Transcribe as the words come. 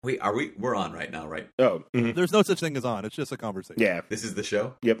Wait, we're on right now, right? Oh, mm-hmm. There's no such thing as on. It's just a conversation. Yeah. This is the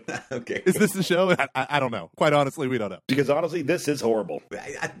show? Yep. Okay. Is this the show? I don't know. Quite honestly, we don't know. Because honestly, this is horrible.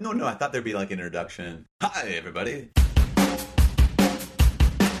 No, I thought there'd be like an introduction. Hi, everybody.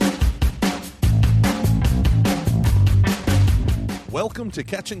 Welcome to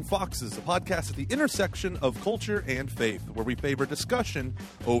Catching Foxes, a podcast at the intersection of culture and faith, where we favor discussion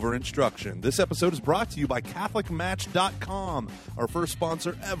over instruction. This episode is brought to you by CatholicMatch.com, our first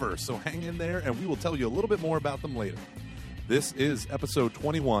sponsor ever, so hang in there and we will tell you a little bit more about them later. This is episode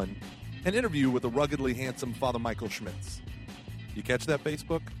 21, an interview with the ruggedly handsome Father Michael Schmitz. You catch that,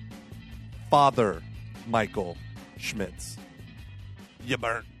 Facebook? Father Michael Schmitz. You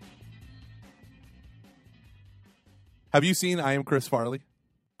burnt. Have you seen I Am Chris Farley?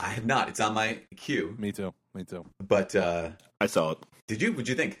 I have not. It's on my queue. Me too. But I saw it. did you? What'd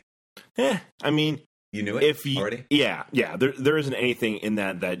you think? I mean, You knew it already? Yeah. There isn't anything in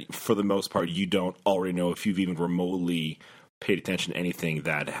that for the most part you don't already know if you've even remotely paid attention to anything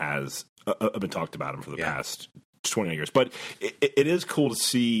that has been talked about him for the past 20 years. But it is cool to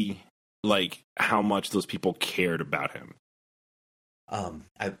see like how much those people cared about him.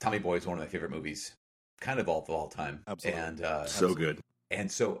 Tommy Boy is one of my favorite movies, kind of all time. Absolutely. And So good. And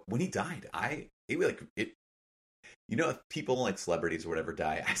so when he died, if people like celebrities or whatever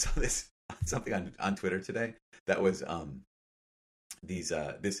die, I saw something on Twitter today that was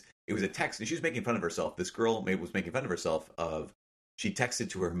it was a text, and she was making fun of herself. This girl was making fun of herself she texted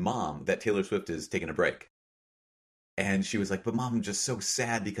to her mom that Taylor Swift is taking a break. And she was like, but Mom, I'm just so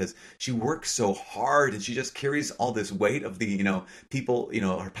sad because she works so hard and she just carries all this weight of the, people,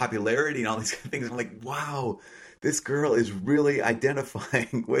 her popularity and all these things. I'm like, wow, this girl is really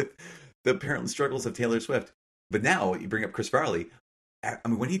identifying with the apparent struggles of Taylor Swift. But now you bring up Chris Farley. I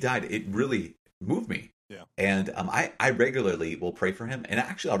mean, when he died, it really moved me. Yeah. And I regularly will pray for him. And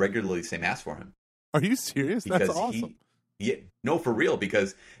actually, I'll regularly say Mass for him. Are you serious? That's awesome. No, for real,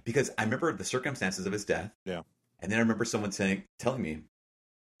 because I remember the circumstances of his death. Yeah. And then I remember someone telling me,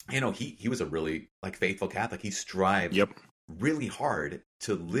 he was a really faithful Catholic. He strived really hard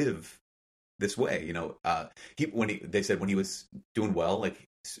to live this way. They said when he was doing well,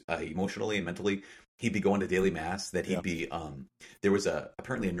 emotionally and mentally, he'd be going to daily mass. That he'd be there was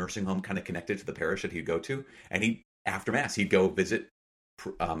apparently a nursing home kind of connected to the parish that he'd go to, and after mass he'd go visit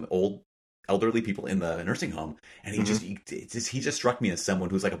old elderly people in the nursing home, and he just struck me as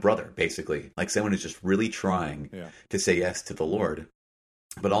someone who's like a brother, basically, like someone who's just really trying to say yes to the Lord,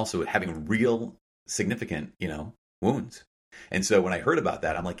 but also having real significant wounds. And so when I heard about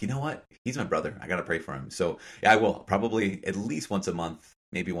that, I'm like, you know what, he's my brother, I gotta pray for him. So I will probably at least once a month,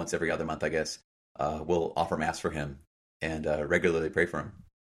 maybe once every other month, I guess, we'll offer Mass for him and regularly pray for him.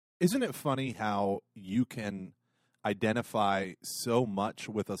 Isn't it funny how you can identify so much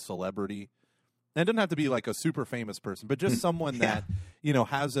with a celebrity? And it doesn't have to be like a super famous person, but just someone that,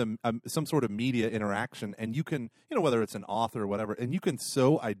 has some sort of media interaction, and you can, whether it's an author or whatever, and you can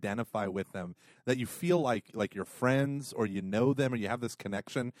so identify with them that you feel like you're friends, or you know them, or you have this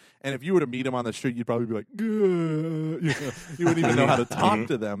connection. And if you were to meet them on the street, you'd probably be like, you wouldn't even know how to talk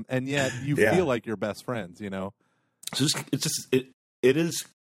to them, and yet you feel like you're best friends, So it is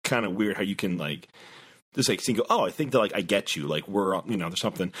kind of weird how you can just go, oh, I think that I get you. We're, there's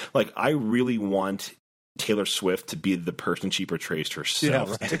something I really want Taylor Swift to be the person she portrays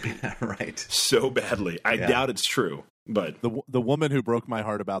herself to be. Right. So badly. I doubt it's true, but the woman who broke my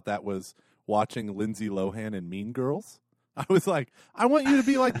heart about that was watching Lindsay Lohan in Mean Girls. I was like, I want you to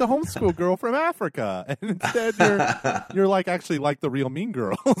be like the homeschool girl from Africa, and instead you're actually like the real Mean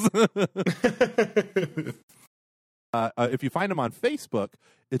Girls. If you find him on Facebook,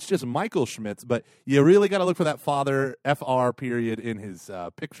 it's just Michael Schmitz, but you really got to look for that Father FR period in his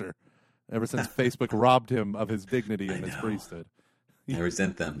picture. Ever since Facebook robbed him of his dignity in his priesthood, I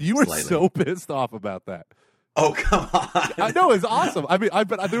resent them. You were slightly. so pissed off about that. Oh, come on! I know, it's awesome. I mean,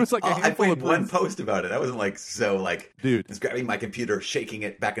 but there was a handful I of made one post about it. I wasn't dude, just grabbing my computer, shaking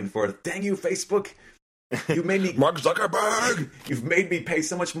it back and forth. Dang you, Facebook! You made me Mark Zuckerberg. You've made me pay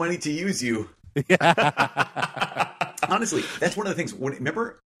so much money to use you. Honestly, that's one of the things.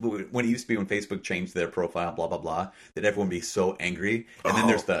 Remember when it used to be when Facebook changed their profile, blah, blah, blah, that everyone would be so angry? And then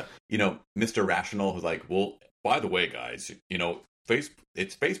there's the, Mr. Rational who's like, well, by the way, guys,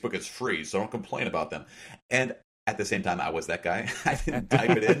 Facebook is free, so don't complain about them. And at the same time, I was that guy. I didn't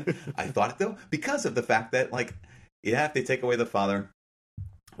type it in. I thought it, though, because of the fact that, if they take away the Father,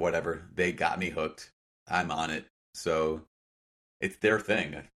 whatever, they got me hooked. I'm on it. So it's their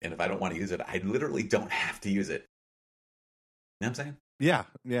thing. And if I don't want to use it, I literally don't have to use it. You know what I'm saying? Yeah,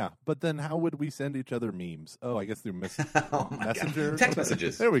 yeah. But then how would we send each other memes? Oh, I guess through Messenger, God. Text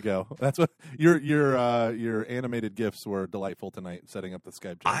messages. There we go. That's what your animated GIFs were delightful tonight. Setting up the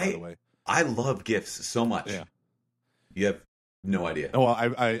Skype chat, by the way. I love GIFs so much. Yeah, you have no idea. Oh, well,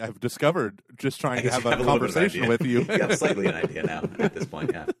 I've discovered just trying to have a conversation with you. You have slightly an idea now at this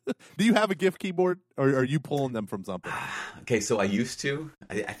point. Yeah. Do you have a GIF keyboard, or are you pulling them from something? Okay, so I used to.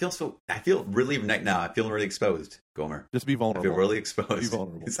 I feel really right now. I feel really exposed, Gomer. Just be vulnerable. I feel really exposed. Be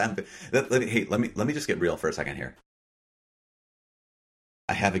vulnerable. Let me just get real for a second here.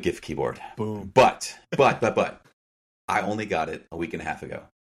 I have a GIF keyboard. Boom. But I only got it a week and a half ago.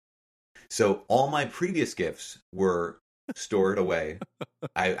 So all my previous GIFs were stored away.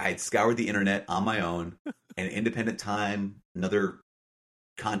 I'd scoured the internet on my own, an independent time, another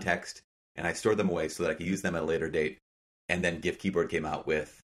context, and I stored them away so that I could use them at a later date. And then GIF Keyboard came out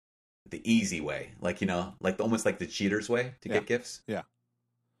with the easy way, almost like the cheater's way to get GIFs. Yeah.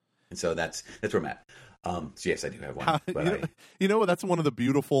 And so that's where I'm at. So yes, I do have one. But you know, that's one of the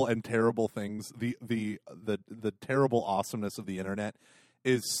beautiful and terrible things. The terrible awesomeness of the internet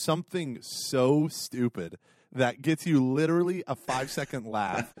is something so stupid that gets you literally a 5-second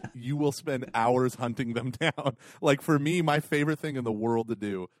laugh. You will spend hours hunting them down. Like for me, my favorite thing in the world to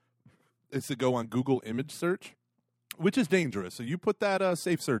do is to go on Google image search, which is dangerous. So you put that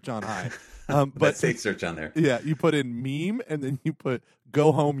safe search on high. But safe search on there. Yeah, you put in meme and then you put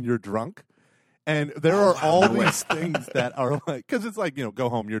go home, you're drunk. And there are all these things that are like, because it's like, go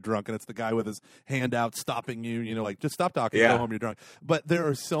home, you're drunk. And it's the guy with his hand out stopping you, like, just stop talking, go home, you're drunk. But there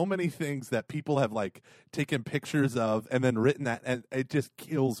are so many things that people have like taken pictures of and then written that. And it just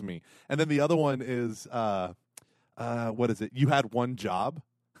kills me. And then the other one is, what is it? You had one job.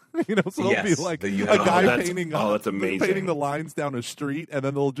 So they'll be like a guy painting. Oh, that's amazing. Painting the lines down a street, and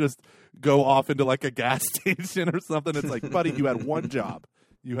then they'll just go off into like a gas station or something. It's like, buddy, you had one job.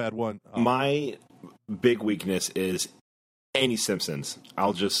 You had one. Oh. My big weakness is any Simpsons.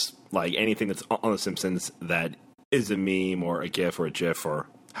 I'll just like anything that's on the Simpsons that is a meme or a GIF or a GIF or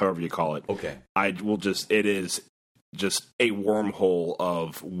however you call it. Okay. It is just a wormhole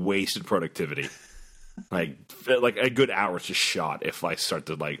of wasted productivity. like a good hour's just shot if I start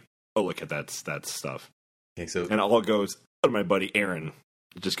to look at that stuff. Okay, so and all goes to my buddy Aaron.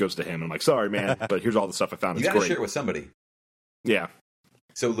 It just goes to him. I'm like, sorry, man, but here's all the stuff I found. You got to share it with somebody. Yeah.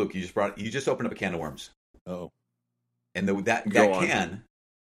 So Luke, you just opened up a can of worms. Oh. And that can,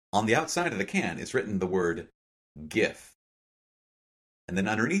 on the outside of the can is written the word GIF. And then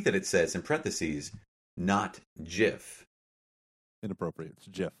underneath it says in parentheses, not GIF. Inappropriate. It's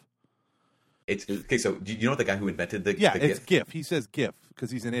GIF. Okay, so do you know the guy who invented the GIF? It's GIF. He says GIF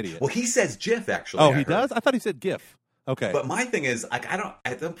because he's an idiot. Well, he says GIF, actually. Oh, he does? I thought he said GIF. Okay. But my thing is,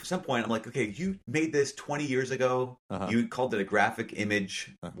 at some point, I'm like, okay, you made this 20 years ago. Uh-huh. You called it a graphic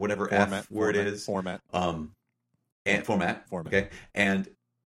image, whatever word it is. Format. And format. Okay. And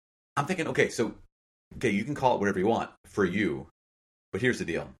I'm thinking, okay, you can call it whatever you want for you. But here's the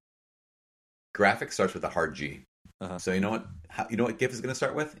deal. Graphic starts with a hard G. Uh-huh. So you know what GIF is going to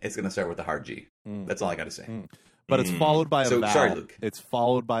start with? It's going to start with a hard G. That's all I got to say. But it's followed by a vowel. Sorry, Luke. It's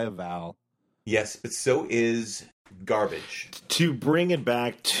followed by a vowel. Yes, but so is garbage. To bring it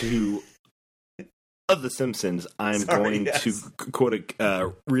back to The Simpsons, I'm going to quote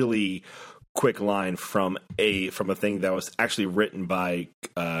a really quick line from a thing that was actually written by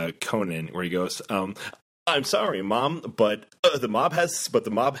Conan, where he goes, "I'm sorry, Mom, but the mob has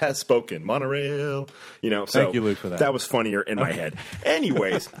spoken. Monorail." So thank you, Luke, for that. That was funnier in my head.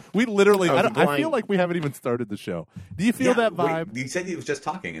 Anyways, we literally. I feel like we haven't even started the show. Do you feel that vibe? You said he was just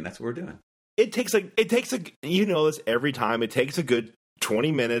talking, and that's what we're doing. It takes this every time. It takes a good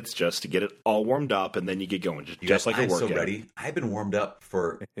 20 minutes just to get it all warmed up, and then you get going, just like a workout. I'm so ready. I've been warmed up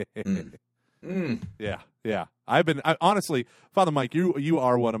for. Yeah. Honestly, Father Mike, you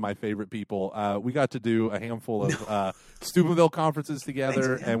are one of my favorite people. We got to do a handful of Steubenville conferences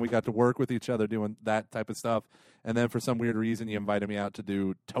together, and we got to work with each other doing that type of stuff. And then for some weird reason, you invited me out to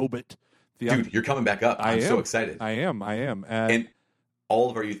do Tobit. Dude, you're coming back up. I'm so excited. I am. And all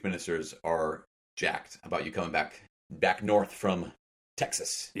of our youth ministers are jacked about you coming back north from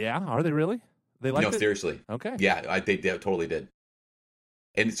Texas. Yeah, are they really? They like it? No, seriously. Okay. Yeah, they totally did.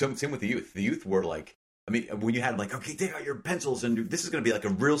 And so same with the youth. The youth were like, I mean, when you had okay, take out your pencils and this is going to be like a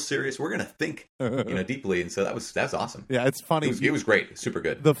real serious. We're going to think, deeply, and so that's awesome. Yeah, it's funny. It was great, super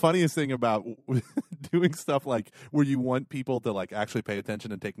good. The funniest thing about doing stuff like where you want people to actually pay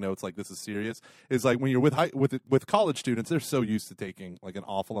attention and take notes, like this is serious, is like when you're with college students, they're so used to taking an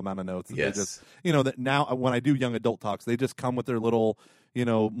awful amount of notes. That they just, that now when I do young adult talks, they just come with their little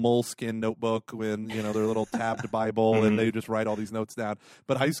moleskin notebook when their little tabbed Bible, and they just write all these notes down.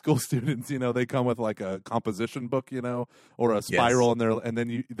 But high school students, they come with like a composition book, or a spiral, and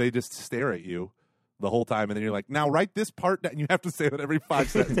then they just stare at you the whole time, and then you're like, now write this part down. You have to say that every 5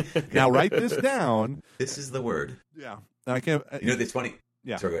 seconds. Now write this down. This is the word. Yeah, and I can't. It's funny.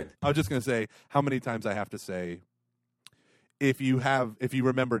 Yeah, sorry, go ahead. I was just gonna say how many times I have to say, if you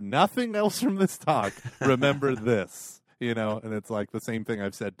remember nothing else from this talk, remember this. And it's like the same thing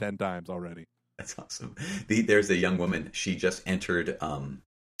I've said 10 times already. That's awesome. There's a young woman. She just entered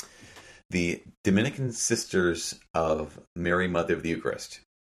the Dominican Sisters of Mary Mother of the Eucharist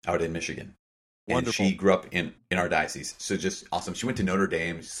out in Michigan. Wonderful. And she grew up in our diocese. So just awesome. She went to Notre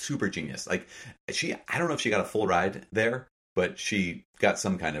Dame. Super genius. Like I don't know if she got a full ride there, but she got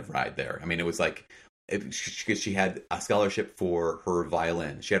some kind of ride there. I mean, it was like, she had a scholarship for her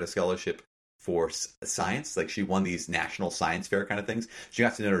violin. She had a scholarship for science. Like she won these national science fair kind of things. She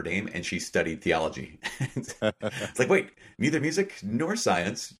got to Notre Dame and she studied theology. It's like, wait, neither music nor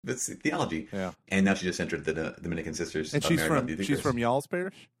science, it's theology. Yeah. And now she just entered the Dominican Sisters. And she's from Y'all's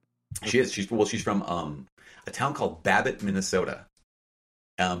parish? She is. She's from a town called Babbitt, Minnesota.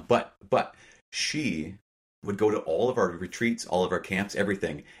 But she would go to all of our retreats, all of our camps,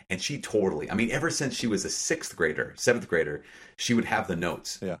 everything. And she totally, ever since she was a 7th grader, she would have the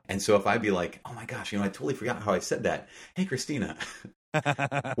notes. Yeah. And so if I'd be like, oh my gosh, I totally forgot how I said that. Hey, Christina,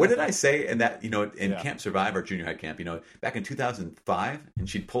 what did I say? And that, in Camp Survive, our junior high camp, back in 2005, and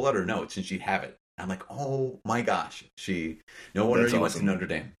she'd pull out her notes and she'd have it. I'm like, oh my gosh, no wonder she went to Notre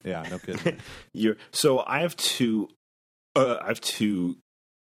Dame. Yeah, no kidding. So I have to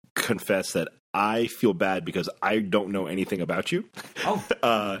confess that I feel bad because I don't know anything about you. Oh,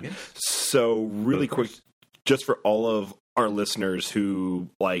 yeah. So really quick, just for all of our listeners who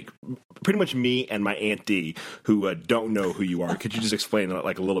like pretty much me and my Aunt D who don't know who you are, could you just explain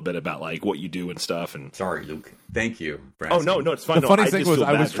like a little bit about like what you do and stuff? And sorry, Luke. Thank you. Oh no, it's fine. The funny thing was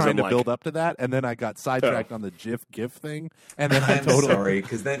I was trying to build up to that, and then I got sidetracked on the GIF thing, and then I'm sorry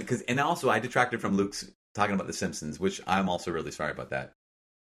and also I detracted from Luke's talking about The Simpsons, which I'm also really sorry about that.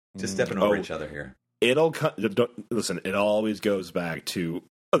 Just stepping over each other here. Listen, it always goes back to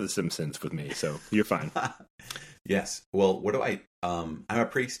The Simpsons with me, so you're fine. Yes. Well, what do I'm a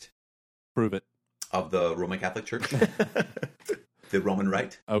priest. Prove it. Of the Roman Catholic Church. The Roman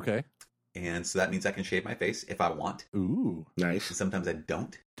Rite. Okay. And so that means I can shave my face if I want. Ooh. Nice. And sometimes I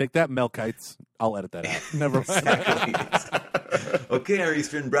don't. Take that, Melkites. I'll edit that out. Never mind. Okay, our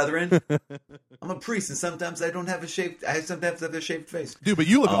Eastern brethren. I'm a priest, and sometimes I don't have I sometimes have a shaved face. Dude, but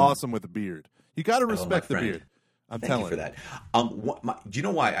you look awesome with a beard. You got to respect the beard. Thank you for that. Do you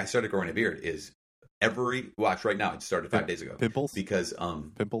know why I started growing a beard? Is right now it started 5 days ago. Pimples? Because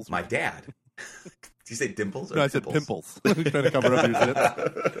pimples. My dad. Did you say dimples? Or no, I said pimples. Trying to cover up your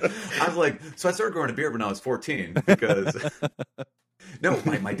zits. I was like, so I started growing a beard when I was 14 because no,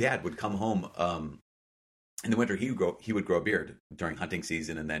 my dad would come home in the winter. He would grow a beard during hunting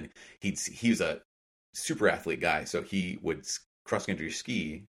season, and then he was a super athlete guy, so he would cross country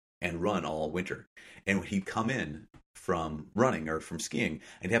ski and run all winter. And he'd come in from running or from skiing,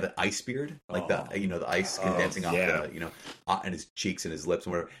 and he'd have an ice beard, like the ice condensing off and his cheeks and his lips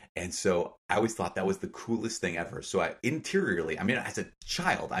and whatever. And so I always thought that was the coolest thing ever. So I interiorly, as a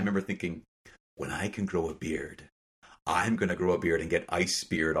child, I remember thinking, when I can grow a beard, I'm going to grow a beard and get ice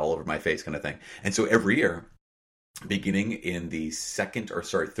beard all over my face, kind of thing. And so every year, beginning in the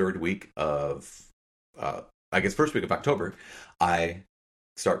third week of, first week of October, I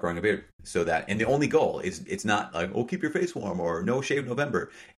start growing a beard. So that, and the only goal is, it's not like, oh, keep your face warm or no shave November.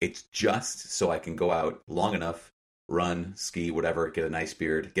 It's just so I can go out long enough, run, ski, whatever, get a nice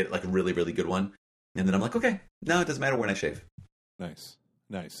beard, get like a really, really good one. And then I'm like, okay, no, it doesn't matter when I shave. Nice.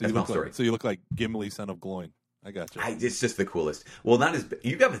 So you look like Gimli, son of Gloin. I got you. It's just the coolest. Well, not as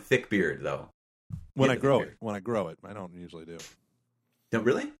you have a thick beard though. When I grow it, I don't usually do. Don't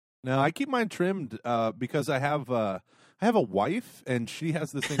really? No, I keep mine trimmed because I have a wife, and she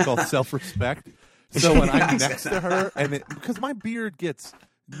has this thing called self-respect. So when I'm next to her, because my beard gets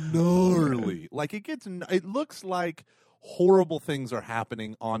gnarly, like it looks like horrible things are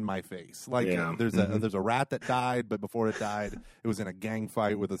happening on my face. Like there's a rat that died, but before it died, it was in a gang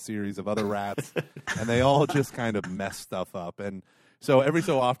fight with a series of other rats, and they all just kind of mess stuff up. And so every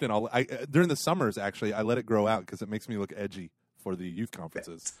so often, during the summers, actually, I let it grow out because it makes me look edgy for the youth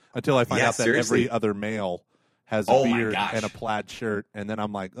conferences until I find out that every other male has a beard and a plaid shirt, and then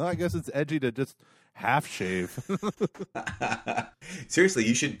I'm like, oh, I guess it's edgy to just half shave. Seriously,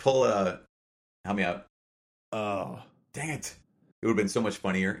 you should pull help me out. Oh, dang it. It would have been so much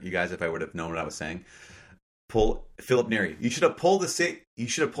funnier, you guys, if I would have known what I was saying. pull Philip Neri. You should have pulled the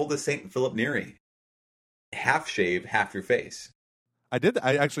Saint Philip Neri. Half shave, half your face. I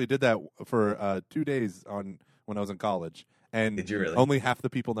actually did that for 2 days when I was in college, and did you really? Only half the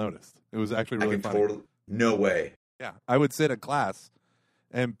people noticed. It was actually really funny. No way. Yeah, I would sit at class,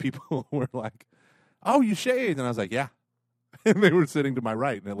 and people were like, "Oh, you shaved," and I was like, "Yeah." And they were sitting to my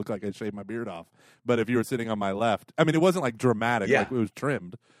right, and it looked like I shaved my beard off. But if you were sitting on my left, I mean, it wasn't like dramatic, like it was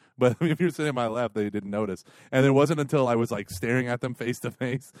trimmed. But if you were sitting on my left, they didn't notice. And it wasn't until I was like staring at them face to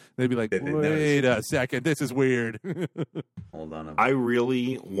face, they'd be like, "Wait a second, this is weird." Hold on. I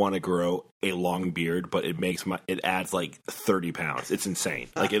really want to grow a long beard, but it adds like 30 pounds. It's insane.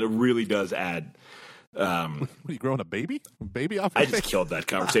 Like it really does add. What are you growing a baby? Baby off? I just killed that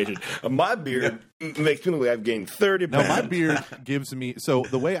conversation. My beard makes me look like I've gained 30 pounds. No, my beard gives me. So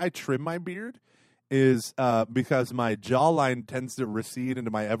the way I trim my beard is because my jawline tends to recede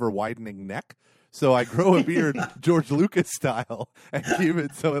into my ever widening neck. So I grow a beard George Lucas style and keep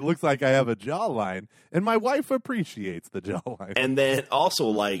it so it looks like I have a jawline. And my wife appreciates the jawline. And then also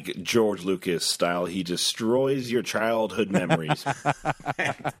like George Lucas style, he destroys your childhood memories.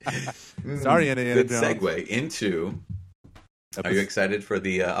 Sorry, Indiana Good Jones. segue into. Are you excited for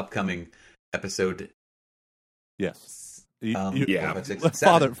the upcoming episode? Yes.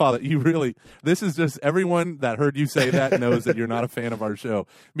 Father, you really, this is just everyone that heard you say that knows that you're not a fan of our show,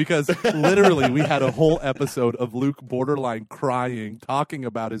 because literally we had a whole episode of Luke borderline crying, talking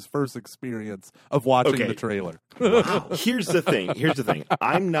about his first experience of watching the trailer. Wow. Here's the thing.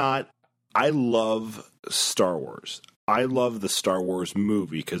 I love Star Wars. I love the Star Wars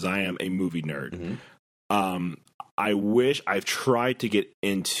movie because I am a movie nerd. Mm-hmm. I wish I've tried to get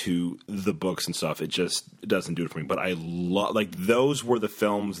into the books and stuff. It just doesn't do it for me. But I love, like, those were the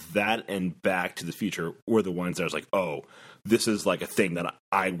films, that and Back to the Future were the ones that I was like, oh, this is like a thing that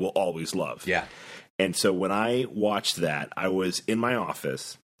I will always love. Yeah. And so when I watched that, I was in my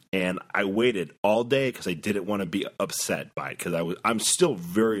office and I waited all day because I didn't want to be upset by it, because I'm still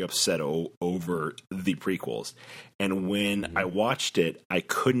very upset over the prequels. And when I watched it, I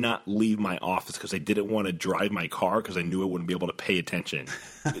could not leave my office because I didn't want to drive my car because I knew I wouldn't be able to pay attention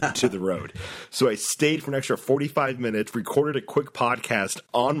to the road. So I stayed for an extra 45 minutes, recorded a quick podcast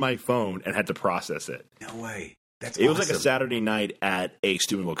on my phone, and had to process it. No way. It was like a Saturday night at a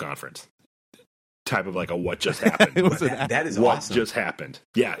Steubenville conference. Type of like a what just happened. That is what awesome. just happened.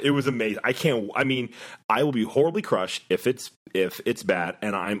 Yeah, it was amazing. I will be horribly crushed if it's bad,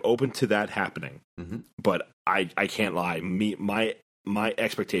 and I'm open to that happening. Mm-hmm. But I can't lie. My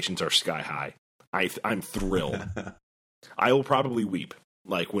expectations are sky high. I'm thrilled. I will probably weep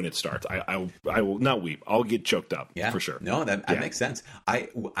like when it starts. I will not weep. I'll get choked up. Yeah, for sure. No, that makes sense.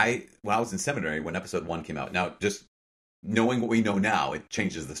 When I was in seminary when episode 1 came out. Now, just knowing what we know now, it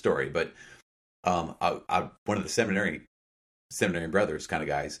changes the story. But one of the seminary brothers kind of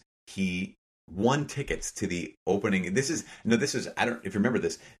guys, he won tickets to the opening. This is I don't if you remember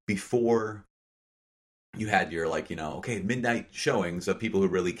this, before you had your midnight showings of people who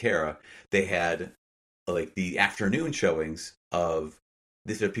really care. They had like the afternoon showings of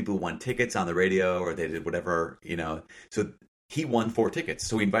these are people who won tickets on the radio or they did whatever, So he won 4 tickets,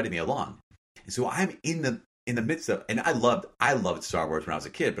 so he invited me along. And so I'm in the midst of, and I loved Star Wars when I was a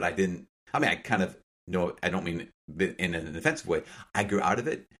kid, but I kind of know, I don't mean in an offensive way. I grew out of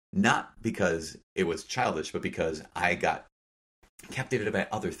it, not because it was childish, but because I got captivated by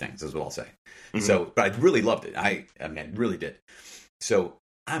other things, is what I'll say. Mm-hmm. So, but I really loved it. I really did. So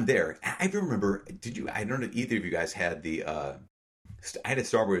I'm there. I remember, I don't know if either of you guys had I had a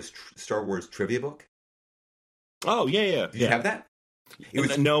Star Wars trivia book. Oh, yeah. Did you have that?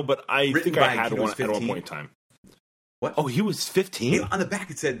 No, but I think I had one at one point in time. What? Oh, he was 15? On the back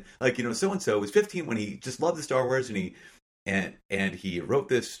it said, so-and-so was 15 when he just loved the Star Wars, and he wrote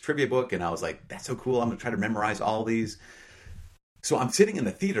this trivia book, and I was like, that's so cool, I'm going to try to memorize all these. So I'm sitting in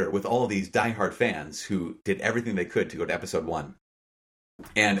the theater with all of these diehard fans who did everything they could to go to episode 1.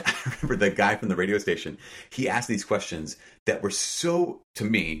 And I remember the guy from the radio station, he asked these questions that were so, to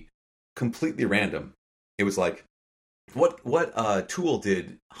me, completely random. It was like, what tool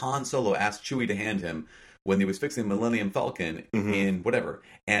did Han Solo ask Chewie to hand him when he was fixing the Millennium Falcon in whatever?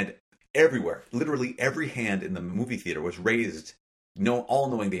 And everywhere, literally every hand in the movie theater was raised, all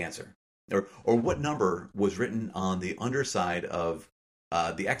knowing the answer. Or what number was written on the underside of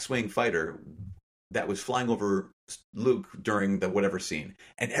the X-Wing fighter that was flying over Luke during the whatever scene.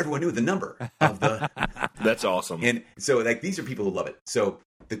 And everyone knew the number of the... That's awesome. And so these are people who love it. So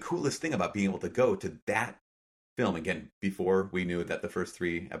the coolest thing about being able to go to that film, again, before we knew that the first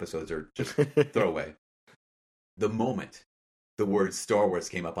 3 episodes are just throwaway, the moment the word Star Wars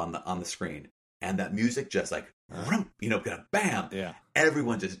came up on the screen, and that music just like, you know, kind of bam. Yeah.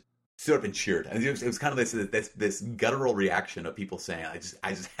 Everyone just stood up and cheered. And it was kind of this guttural reaction of people saying, I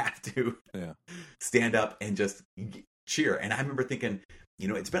just have to stand up and just cheer. And I remember thinking, you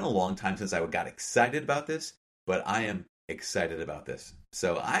know, it's been a long time since I got excited about this, but I am excited about this.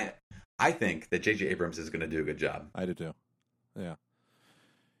 So I think that J.J. Abrams is going to do a good job. I do too. Yeah.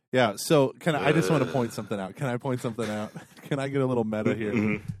 Yeah. So I just want to point something out. Can I point something out? Can I get a little meta here?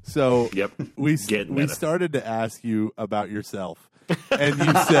 Mm-hmm. So we started to ask you about yourself, and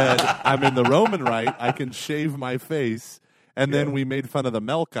you said, "I'm in the Roman rite. I can shave my face." And then we made fun of the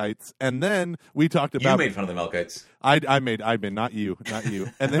Melkites, and then we talked about... You made fun of the Melkites. I made, not you.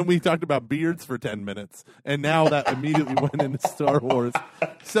 And then we talked about beards for 10 minutes, and now that immediately went into Star Wars.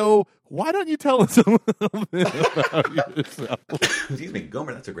 So why don't you tell us a little bit about yourself? Excuse me,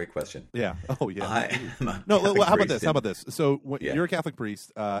 Gomer, that's a great question. Yeah. Oh, yeah. No, how about this? So you're a Catholic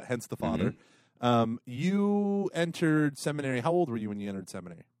priest, hence the father. Mm-hmm. You entered seminary. How old were you when you entered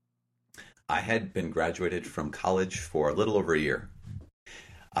seminary? I had been graduated from college for a little over a year.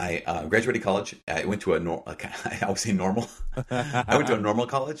 I graduated college. I went to I would say normal. I went to a normal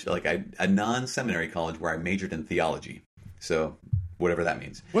college, like a non-seminary college where I majored in theology. So whatever that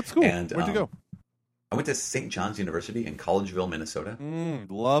means. What school? And, where'd you go? I went to St. John's University in Collegeville, Minnesota.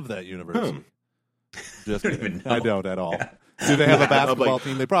 Love that university. Just don't even know. I don't at all. Yeah. Do they have a basketball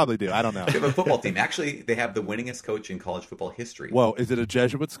team? They probably do. I don't know. They have a football team. Actually, they have the winningest coach in college football history. Whoa, is it a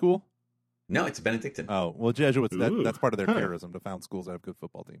Jesuit school? No, it's a Benedictine. Oh, well, Jesuits, that's part of their charism to found schools that have good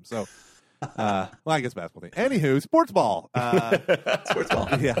football teams. So, well, I guess basketball team. Anywho, sports ball. Sports ball.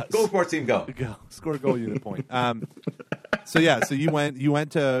 Yeah. Go sports team, go. Score a goal, unit point. So you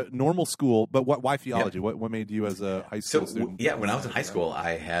went to normal school, but why theology? Yeah. What made you as a high school student? Yeah, when I was in high school,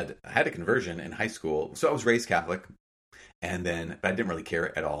 I had a conversion in high school. So I was raised Catholic, but I didn't really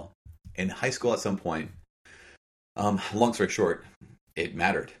care at all. In high school at some point, long story short, it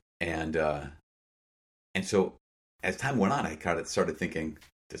mattered. And so as time went on, I kind of started thinking,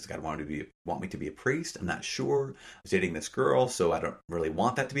 does God want me to be a priest? I'm not sure. I was dating this girl, so I don't really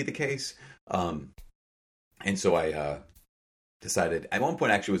want that to be the case. And so I decided, at one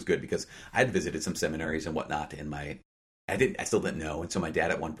point actually was good because I had visited some seminaries and whatnot, and I still didn't know. And so my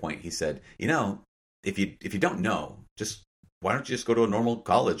dad at one point, he said, you know, if you don't know, why don't you just go to a normal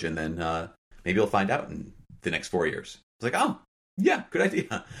college and then maybe you'll find out in the next 4 years. I was like, oh, yeah, good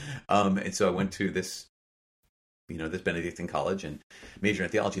idea. And so I went to this Benedictine college and majored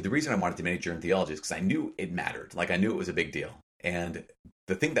in theology. The reason I wanted to major in theology is because I knew it mattered. Like I knew it was a big deal. And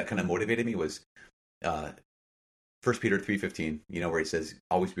the thing that kind of motivated me was 1 Peter 3:15, where he says,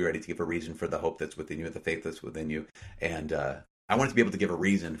 always be ready to give a reason for the hope that's within you, the faith that's within you. And I wanted to be able to give a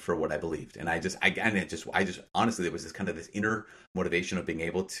reason for what I believed. And I just honestly, there was this inner motivation of being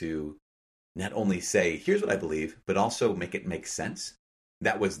able to not only say, here's what I believe, but also make it make sense.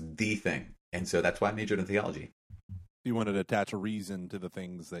 That was the thing. And so that's why I majored in theology. You wanted to attach a reason to the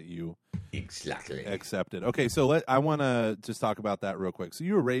things that you exactly accepted. Okay, so I want to just talk about that real quick. So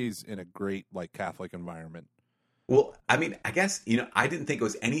you were raised in a great Catholic environment. Well, I mean, I guess, I didn't think it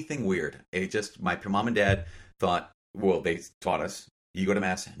was anything weird. It just, my mom and dad thought, well, they taught us, you go to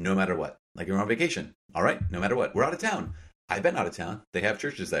Mass no matter what. Like you're on vacation. All right, no matter what. We're out of town. I've been out of town. They have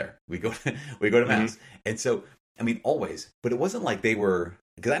churches there. We go to Mass. Mm-hmm. And so, I mean, always. But it wasn't like they were,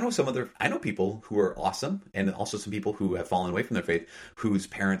 because I know people who are awesome, and also some people who have fallen away from their faith, whose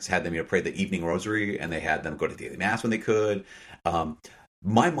parents had them, pray the evening rosary, and they had them go to daily Mass when they could.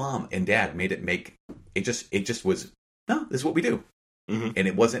 My mom and dad it just was, no, this is what we do. Mm-hmm. And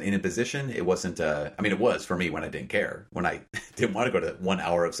it wasn't in a position. It wasn't, it was for me when I didn't care, when I didn't want to go to 1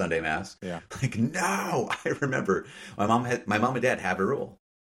 hour of Sunday Mass. Yeah. Like, no, I remember my mom and dad have a rule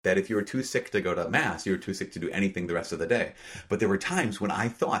that if you were too sick to go to Mass, you were too sick to do anything the rest of the day. But there were times when I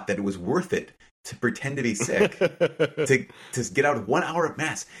thought that it was worth it to pretend to be sick, to get out of 1 hour of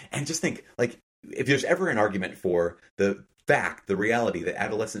Mass. And just think, like, if there's ever an argument for the reality that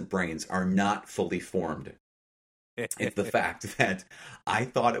adolescent brains are not fully formed, it's the fact that I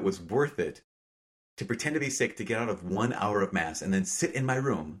thought it was worth it to pretend to be sick to get out of 1 hour of Mass and then sit in my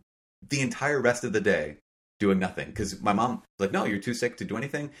room the entire rest of the day doing nothing. Because my mom was like, no, you're too sick to do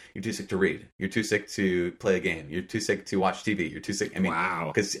anything. You're too sick to read. You're too sick to play a game. You're too sick to watch TV. You're too sick.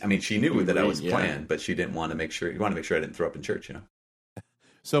 Wow. Because, she knew that I was playing, but she didn't want to make sure I didn't throw up in church,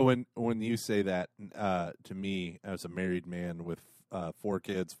 So when you say that to me as a married man with 4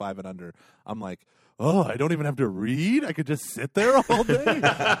 kids, 5 and under, I'm like, oh, I don't even have to read. I could just sit there all day.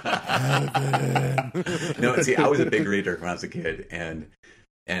 No, see, I was a big reader when I was a kid, and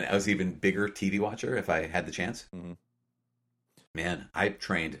I was even bigger TV watcher if I had the chance. Mm-hmm. Man, I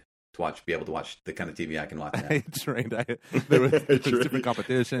trained be able to watch the kind of TV I can watch now. I trained. There was different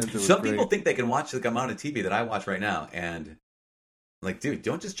competitions. Some people think they can watch the amount of TV that I watch right now, and like, dude,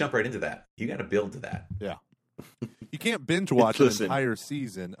 don't just jump right into that. You got to build to that. Yeah. You can't binge watch an entire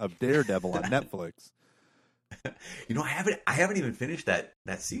season of Daredevil on Netflix. You know, I haven't even finished that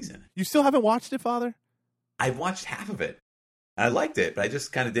season. You still haven't watched it, Father? I've watched half of it. I liked it, but I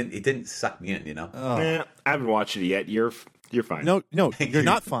just kind of didn't. It didn't suck me in, you know. I haven't watched it yet. You're fine. No, you're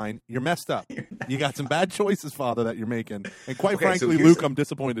not fine. You're messed up. You got some bad choices, Father, that you're making, and quite frankly, Luke, I'm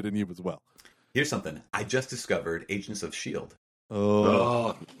disappointed in you as well. Here's something. I just discovered Agents of S.H.I.E.L.D.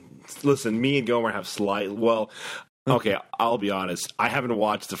 Oh, listen, me and Gomer have okay, I'll be honest. I haven't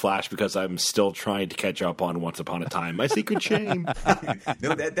watched The Flash because I'm still trying to catch up on Once Upon a Time. My secret shame.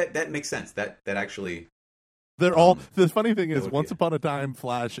 No, that makes sense. That actually. They're all. The funny thing is, Once Upon a Time,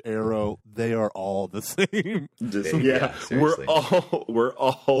 Flash, Arrow, they are all the same. Yeah, we're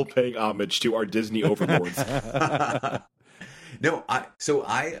all paying homage to our Disney overlords. No,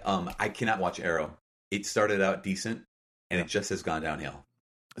 I cannot watch Arrow. It started out decent, and it just has gone downhill.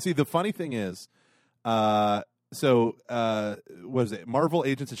 See, the funny thing is, what is it? Marvel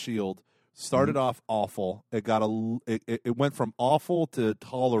Agents of S.H.I.E.L.D. started off awful. It got it went from awful to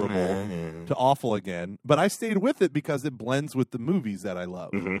tolerable to awful again. But I stayed with it because it blends with the movies that I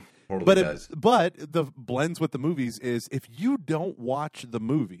love. Totally but the blends with the movies is if you don't watch the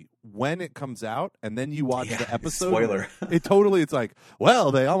movie when it comes out and then you watch the episode, spoiler. It's like,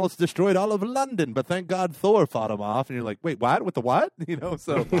 well, they almost destroyed all of London, but thank God Thor fought them off, and you're like, wait, what? With the what? You know,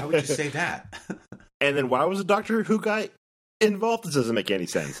 so why would you say that? And then why was the Doctor Who guy involved? This doesn't make any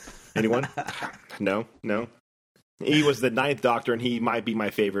sense. Anyone? No. He was the 9th Doctor, and he might be my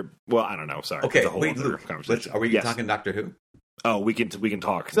favorite. Well, I don't know. Sorry. Okay, wait, Luke. Are we talking Doctor Who? Oh, we can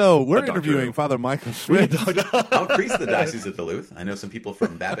talk. So we're interviewing Father Michael Schmidt. I'm a priest of the Diocese of Duluth. I know some people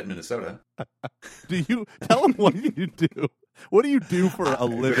from Babbitt, Minnesota. Do you tell them what you do? What do you do for a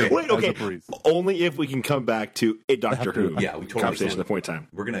living as a priest? Only if we can come back to a Doctor Who. Yeah, we totally conversation at the point in time.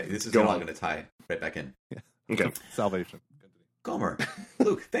 This is all going to tie right back in. Yeah. Okay. Salvation. Gomer,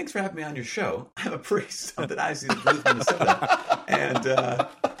 Luke, thanks for having me on your show. I'm a priest of the Diocese of Duluth, Minnesota, and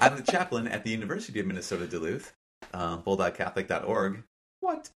I'm the chaplain at the University of Minnesota Duluth, bulldogcatholic.org.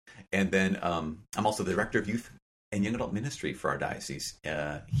 What? And then I'm also the director of youth and young adult ministry for our diocese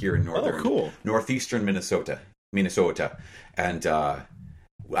here in northeastern Minnesota. And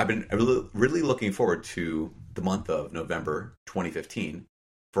I've been really looking forward to the month of November 2015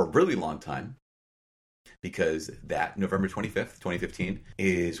 for a really long time. Because that November 25th, 2015,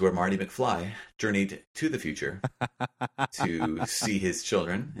 is where Marty McFly journeyed to the future to see his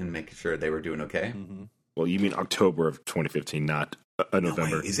children and make sure they were doing okay. Mm-hmm. Well, you mean October of 2015, not November.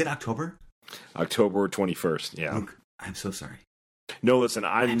 No, wait, is it October? October 21st, yeah. Luke, I'm so sorry. No, listen,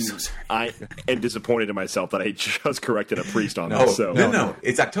 I'm so sorry. I am disappointed in myself that I just corrected a priest on this. So. No,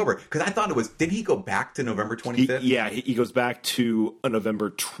 it's October. Because I thought it was, did he go back to November 25th? He goes back to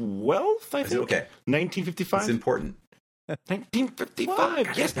November 12th, I think. Okay. 1955. It's important.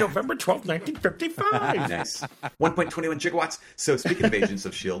 1955. Yes, November 12th, 1955. Nice. 1.21 gigawatts. So speaking of Agents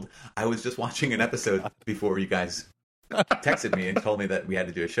of S.H.I.E.L.D., I was just watching an episode before you guys texted me and told me that we had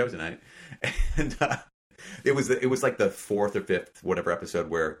to do a show tonight. And it was like the 4th or 5th, whatever episode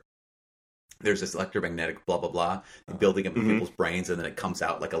where there's this electromagnetic blah, blah, blah, building up in people's brains, and then it comes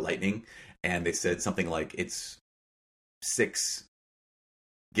out like a lightning. And they said something like it's 6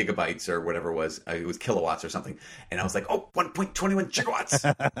 gigabytes or whatever it was kilowatts or something. And I was like, 1.21 gigawatts.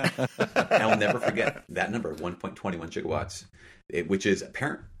 And I'll never forget that number, 1.21 gigawatts, which is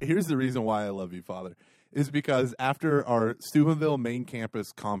apparent. Here's the reason why I love you, Father, is because after our Steubenville main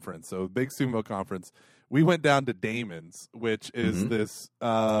campus conference, so big Steubenville conference, we went down to Damon's, which is this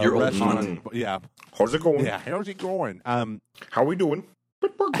your restaurant. Old Monty. Yeah. How's it going? Yeah, how's it going? How we doing?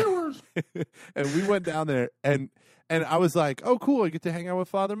 And we went down there, and I was like, oh, cool, I get to hang out with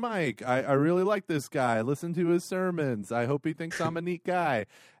Father Mike. I really like this guy. I listen to his sermons. I hope he thinks I'm a neat guy.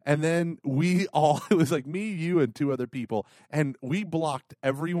 And then it was like me, you, and 2 other people, and we blocked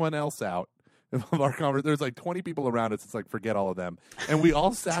everyone else out of our conference. There's like 20 people around us. It's like, forget all of them. And we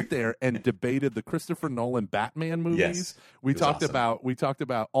all sat there and debated the Christopher Nolan Batman movies. Yes, we talked about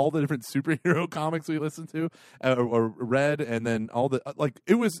all the different superhero comics we listened to or read, and then all the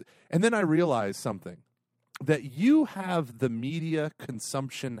and then I realized something, that you have the media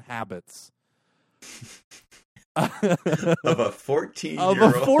consumption habits of a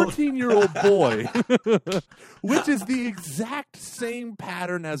 14-year-old boy, which is the exact same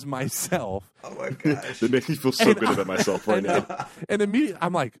pattern as myself. Oh my gosh, it makes me feel so good about myself right now. And immediately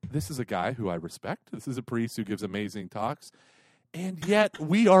I'm like, this is a guy who I respect. This is a priest who gives amazing talks. And yet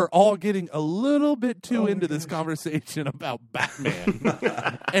we are all getting a little bit too into this conversation about Batman.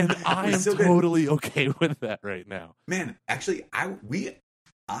 And I am so totally okay with that right now. Man, actually, I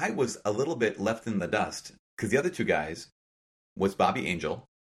was a little bit left in the dust because the other two guys was Bobby Angel,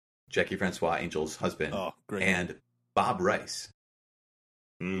 Jackie Francois Angel's husband, and Bob Rice.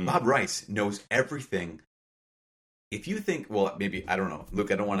 Bob Rice knows everything. If you think, well, maybe, I don't know. Luke,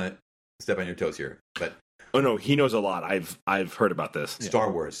 I don't want to step on your toes here, but... Oh, no, he knows a lot. I've heard about this. Star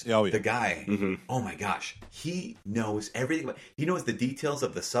Wars. Oh, yeah. The guy, oh my gosh, he knows everything. He knows the details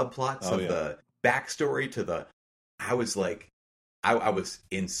of the subplots, the backstory to the... I was like, I was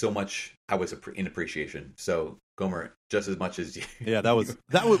in so much, in appreciation. So, Gomer, just as much as you. Yeah, that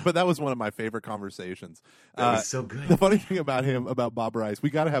was one of my favorite conversations. That was so good. The funny thing about him, about Bob Rice, we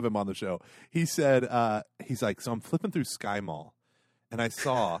got to have him on the show. He said, he's like, so I'm flipping through Sky Mall, and I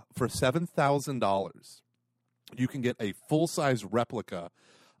saw for $7,000, you can get a full-size replica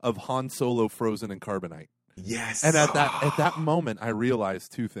of Han Solo frozen in carbonite. Yes. And at that moment, I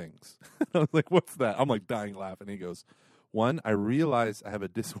realized two things. I was like, what's that? I'm like dying laughing. He goes, one, I realized I have a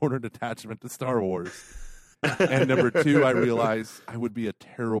disordered attachment to Star Wars. And number two, I realized I would be a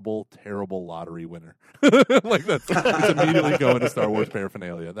terrible, terrible lottery winner. Like that's immediately going to Star Wars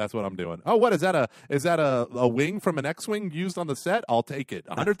paraphernalia. That's what I'm doing. Oh, what is that? Is that a wing from an X-wing used on the set? I'll take it.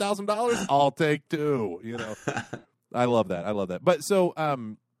 $100,000? I'll take two. You know, I love that. But so,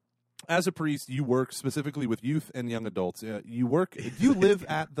 as a priest, you work specifically with youth and young adults. Do you live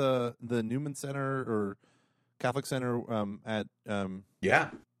at the Newman Center or Catholic Center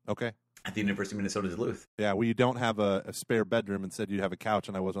Yeah. Okay. At the University of Minnesota Duluth. Yeah, well, you don't have a spare bedroom and said you'd have a couch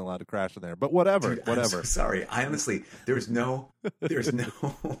and I wasn't allowed to crash in there. But whatever, Dude, whatever. I'm so sorry. I honestly, there's no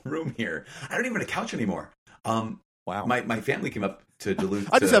room here. I don't even have a couch anymore. Wow. My family came up to Duluth.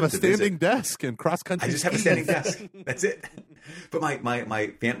 I just have a standing desk and cross country. I just have a standing desk. That's it. But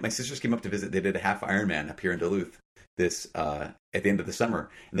my sisters came up to visit. They did a half Ironman up here in Duluth this at the end of the summer,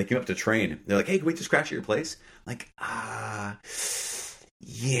 and they came up to train. They're like, "Hey, can we just crash at your place?" I'm like,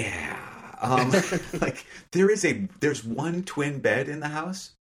 yeah. Like there's one twin bed in the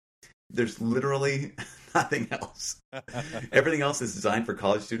house. There's literally nothing else. Everything else is designed for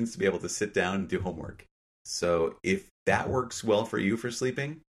college students to be able to sit down and do homework. So if that works well for you for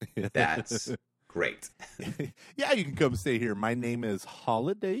sleeping, that's great. Yeah, you can come stay here. My name is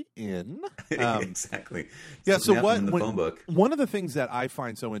Holiday Inn. Exactly. Yeah. So what? In the phone book. One of the things that I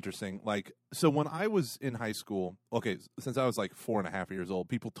find so interesting, so when I was in high school, since I was like 4.5 years old,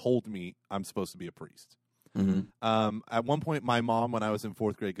 people told me I'm supposed to be a priest. Mm-hmm. At one point, my mom, when I was in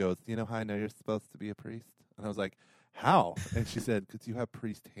 4th grade, goes, "You know how I know you're supposed to be a priest?" And I was like, "How?" And she said, "Because you have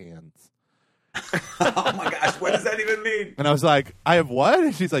priest hands." Oh my gosh, what does that even mean? And I was like, "I have what?"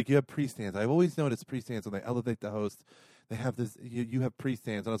 And she's like, "You have priest hands. I've always noticed priest hands when they elevate the host. They have this. You have priest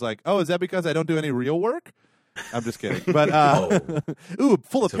hands." And I was like, "Oh, is that because I don't do any real work?" I'm just kidding. But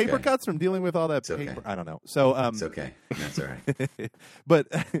full of paper cuts from dealing with all that paper. Okay. I don't know. So it's okay. That's all right. But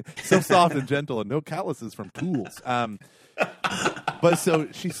so soft and gentle, and no calluses from tools. But so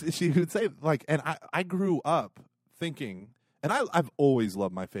she would say and I grew up thinking. And I've always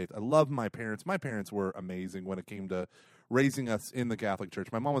loved my faith. I love my parents. My parents were amazing when it came to raising us in the Catholic Church.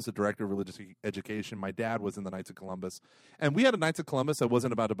 My mom was the director of religious education. My dad was in the Knights of Columbus. And we had a Knights of Columbus that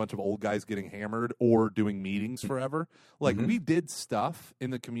wasn't about a bunch of old guys getting hammered or doing meetings forever. Like, we did stuff in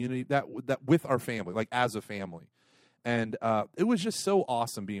the community that with our family, like as a family. And it was just so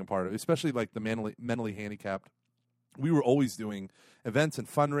awesome being a part of it, especially like the mentally handicapped. We were always doing events and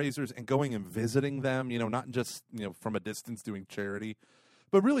fundraisers and going and visiting them, not just, from a distance doing charity,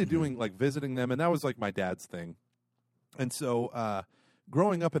 but really doing like visiting them. And that was like my dad's thing. And so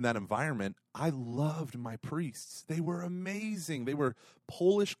growing up in that environment, I loved my priests. They were amazing. They were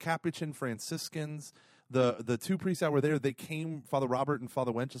Polish Capuchin Franciscans. The two priests that were there, they came, Father Robert and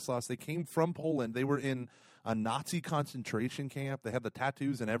Father Wenceslaus, they came from Poland. They were in a Nazi concentration camp. They had the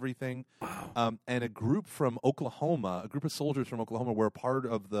tattoos and everything. Wow. And a group from Oklahoma, a group of soldiers from Oklahoma were a part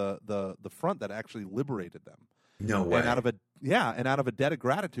of the front that actually liberated them. No way. And out of a debt of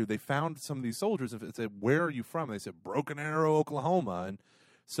gratitude, they found some of these soldiers and said, "Where are you from?" And they said, "Broken Arrow, Oklahoma." And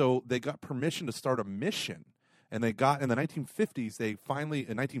so they got permission to start a mission. And they got, in the 1950s, in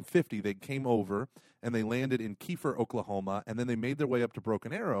 1950, they came over and they landed in Kiefer, Oklahoma. And then they made their way up to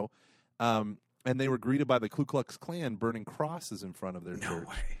Broken Arrow. And they were greeted by the Ku Klux Klan burning crosses in front of their church. No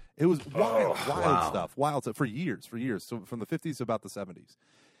way. It was wild stuff for years. So from the 50s to about the 70s.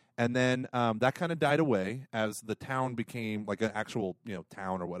 And then that kind of died away as the town became like an actual,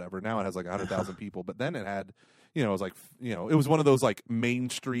 town or whatever. Now it has like 100,000 people. But then it had, it was like, it was one of those like Main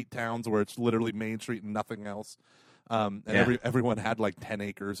Street towns where it's literally Main Street and nothing else. Everyone had like 10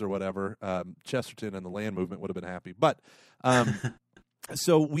 acres or whatever. Chesterton and the land movement would have been happy. But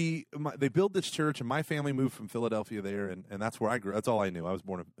so they built this church, and my family moved from Philadelphia there, and that's where I grew. That's all I knew. I was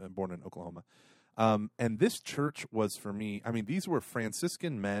born in Oklahoma. And this church was, for me, I mean, these were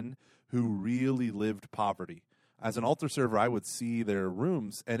Franciscan men who really lived poverty. As an altar server, I would see their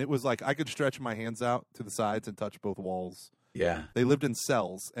rooms, and it was like I could stretch my hands out to the sides and touch both walls. Yeah. They lived in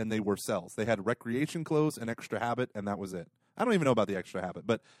cells, and they were cells. They had recreation clothes and extra habit, and that was it. I don't even know about the extra habit,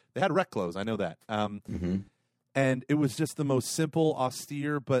 but they had rec clothes. I know that. And it was just the most simple,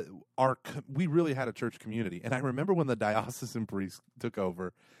 austere, but we really had a church community. And I remember when the diocesan priest took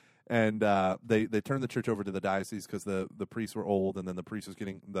over, and they turned the church over to the diocese because the priests were old, and then the priest was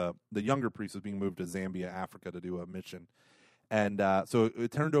getting the younger priest was being moved to Zambia, Africa, to do a mission. And so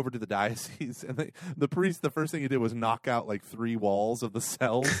it turned over to the diocese, and the priest, the first thing he did was knock out like 3 walls of the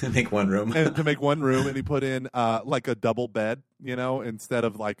cells to make one room. and he put in like a double bed, instead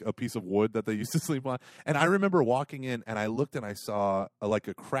of like a piece of wood that they used to sleep on. And I remember walking in, and I looked, and I saw like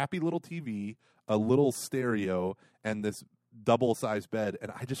a crappy little TV, a little stereo, and this double-sized bed.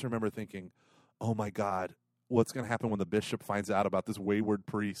 And I just remember thinking, oh my God, what's going to happen when the bishop finds out about this wayward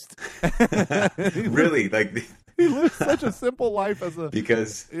priest? Really? Like he lived such a simple life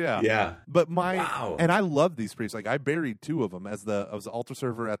yeah. But and I love these priests. Like I buried 2 of them I was the altar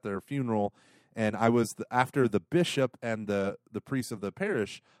server at their funeral, and I was after the bishop and the priest of the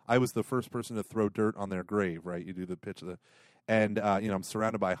parish. I was the first person to throw dirt on their grave. Right, you do the pitch of the, and I'm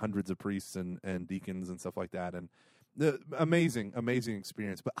surrounded by hundreds of priests and deacons and stuff like that, and the amazing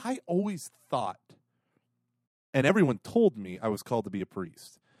experience. But I always thought, and everyone told me I was called to be a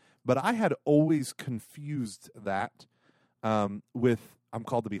priest, but I had always confused that with I'm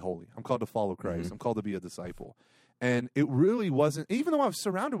called to be holy. I'm called to follow Christ. I'm called to be a disciple. And it really wasn't, even though I was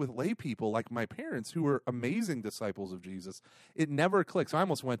surrounded with lay people like my parents who were amazing disciples of Jesus, it never clicked. So I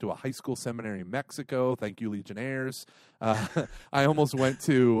almost went to a high school seminary in Mexico. Thank you, Legionnaires. I almost went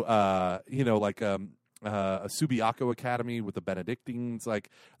to, a Subiaco Academy with the Benedictines. Like,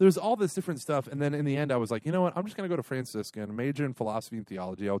 there's all this different stuff. And then in the end, I was like, you know what? I'm just going to go to Franciscan, major in philosophy and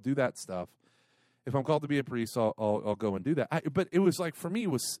theology. I'll do that stuff. If I'm called to be a priest, I'll go and do that. But it was like, for me,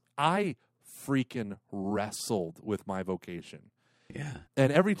 I freaking wrestled with my vocation. Yeah.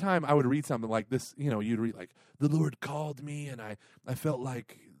 And every time I would read something like this, you'd read like, the Lord called me, and I felt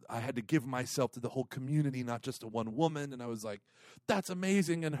like I had to give myself to the whole community, not just to one woman. And I was like, that's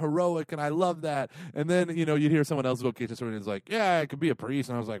amazing and heroic, and I love that. And then, you'd hear someone else's vocation story, and it's like, yeah, I could be a priest.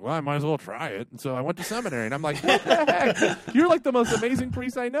 And I was like, well, I might as well try it. And so I went to seminary, and I'm like, what the heck? You're like the most amazing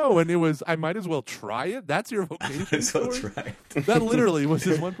priest I know. And it was, I might as well try it. That's your vocation story? Try it. That literally was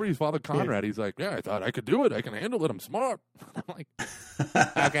this one priest, Father Conrad. He's like, yeah, I thought I could do it. I can handle it. I'm smart. I'm like,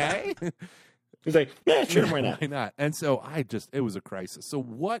 okay. He's like, yeah, sure, why not? Why not? And so it was a crisis. So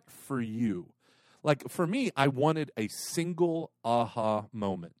what for you? Like, for me, I wanted a single aha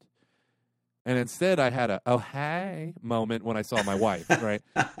moment. And instead I had a, oh, hey moment when I saw my wife, right?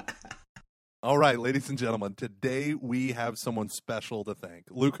 All right, ladies and gentlemen, today we have someone special to thank.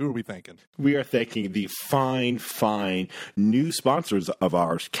 Luke, who are we thanking? We are thanking the fine new sponsors of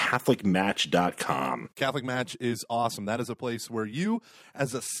ours, CatholicMatch.com. Catholic Match is awesome. That is a place where you,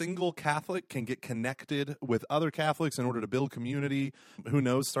 as a single Catholic, can get connected with other Catholics in order to build community. Who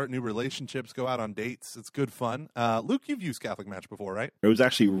knows, start new relationships, go out on dates. It's good fun. Luke, you've used Catholic Match before, right? It was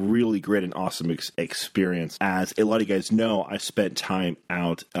actually really great and awesome experience. As a lot of you guys know, I spent time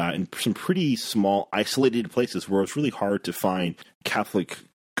out in some pretty small, isolated places where it was really hard to find Catholic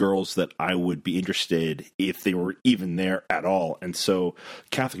girls that I would be interested if they were even there at all. And so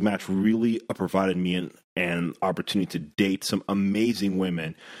Catholic Match really provided me an opportunity to date some amazing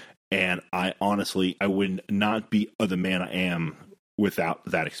women. And I would not be the man I am without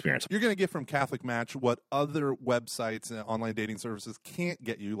that experience. You're going to get from Catholic Match what other websites and online dating services can't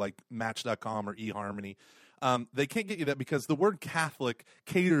get you, like Match.com or eHarmony. They can't get you that because the word Catholic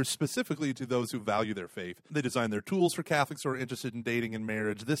caters specifically to those who value their faith. They design their tools for Catholics who are interested in dating and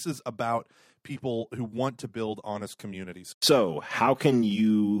marriage. This is about people who want to build honest communities. So how can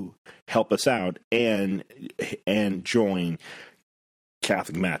you help us out and join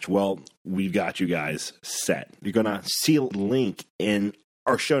Catholic Match? Well, we've got you guys set. You're going to see a link in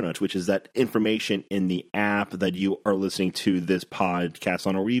our show notes, which is that information in the app that you are listening to this podcast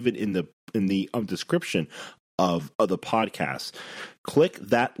on, or even in the description of the podcast. Click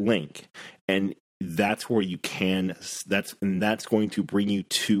that link, and that's where you can, that's going to bring you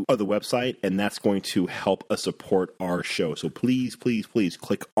to the website, and that's going to help us support our show. So please, please, please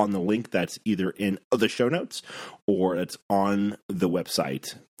click on the link that's either in the show notes or it's on the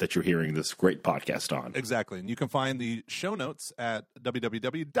website that you're hearing this great podcast on. Exactly. And you can find the show notes at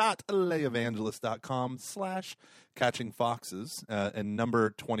www.layevangelist.com/catchingfoxes and number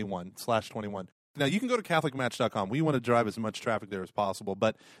 21/21. Now, you can go to CatholicMatch.com. We want to drive as much traffic there as possible,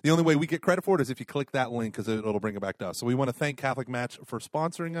 but the only way we get credit for it is if you click that link, because it'll bring it back to us. So we want to thank Catholic Match for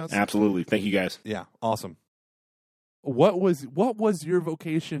sponsoring us. Absolutely. Thank you, guys. Yeah, awesome. What was your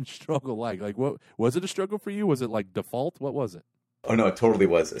vocation struggle like? Like, what was it a struggle for you? Was it like default? What was it? Oh, no, it totally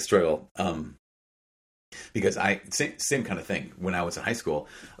was a struggle. Because same kind of thing when I was in high school.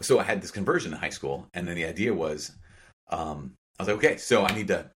 So I had this conversion in high school, and then the idea was, I was like, okay, so I need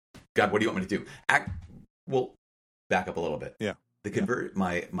to, God, what do you want me to do? Well, back up a little bit. Yeah.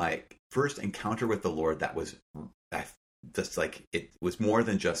 My first encounter with the Lord, that was just like, it was more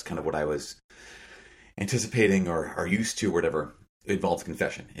than just kind of what I was anticipating or used to or whatever. It involved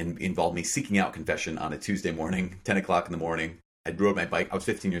confession, and involved me seeking out confession on a Tuesday morning, 10 o'clock in the morning. I rode my bike. I was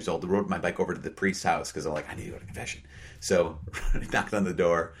 15 years old. I rode my bike over to the priest's house because I'm like, I need to go to confession. So I knocked on the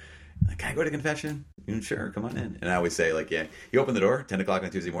door. Like, can I go to confession? Sure, come on in. And I always say, like, yeah, you open the door 10 o'clock on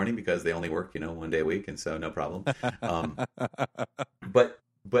Tuesday morning because they only work, 1 day a week, and so no problem. But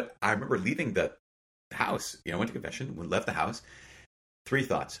I remember leaving the house. Went to confession, left the house. 3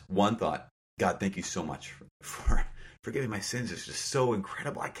 thoughts. One thought, God, thank you so much for forgiving my sins. It's just so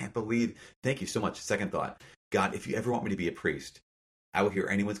incredible. I can't believe. Thank you so much. Second thought, God, if you ever want me to be a priest, I will hear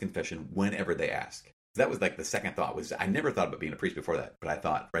anyone's confession whenever they ask. That was like the second thought. I never thought about being a priest before that, but I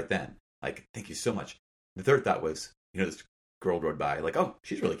thought right then, like, thank you so much. The third thought was, this girl rode by, like, oh,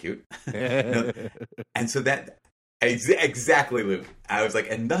 she's really cute. And so that, exactly, Luke. I was like,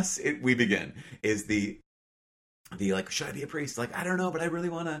 and thus we begin, is the like, should I be a priest? Like, I don't know, but I really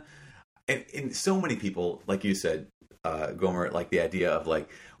want to. And so many people, like you said, Gomer, like the idea of like,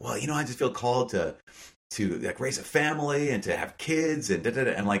 well, I just feel called to like raise a family and to have kids and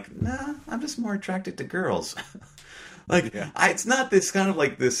da-da-da. And like, nah, I'm just more attracted to girls. Like, yeah. It's not this kind of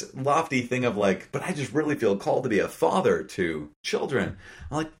like this lofty thing of like, but I just really feel called to be a father to children.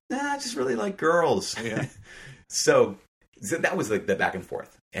 I'm like, nah, I just really like girls. Yeah. so that was like the back and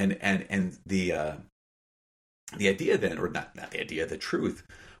forth. And the idea then, or not the idea, the truth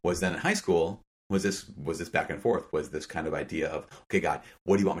was then in high school, was this back and forth, was this kind of idea of, okay, God,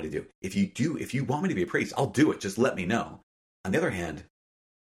 what do you want me to do? If you want me to be a priest, I'll do it. Just let me know. On the other hand,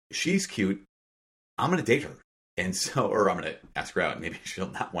 she's cute. I'm going to date her. And so, or I'm going to ask her out. Maybe she'll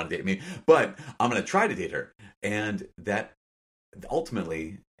not want to date me, but I'm going to try to date her. And that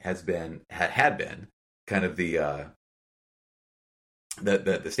ultimately had been kind of the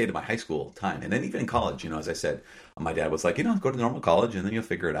state of my high school time. And then even in college, as I said, my dad was like, go to normal college and then you'll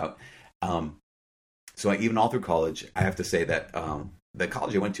figure it out. So even all through college, I have to say that the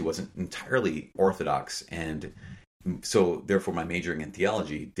college I went to wasn't entirely Orthodox. And so therefore my majoring in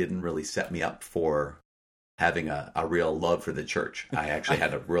theology didn't really set me up for having a real love for the church. I actually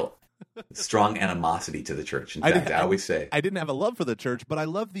had a real strong animosity to the church. In fact, I always say I didn't have a love for the church, but I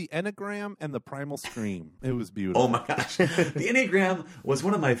loved the Enneagram and the Primal Scream. It was beautiful. Oh my gosh. The Enneagram was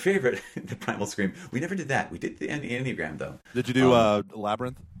one of my favorite. The Primal Scream. We never did that. We did the Enneagram though. Did you do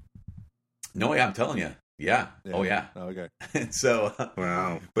Labyrinth? No, yeah, I'm telling you. Yeah. Oh yeah. Oh, okay. So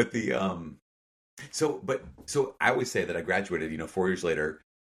wow. But the so I always say that I graduated, 4 years later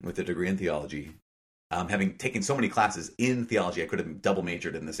with a degree in theology. Having taken so many classes in theology, I could have double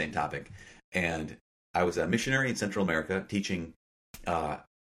majored in the same topic. And I was a missionary in Central America teaching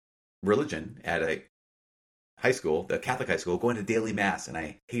religion at a high school, the Catholic high school, going to daily mass, and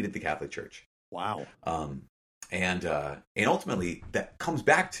I hated the Catholic Church. Wow. And ultimately that comes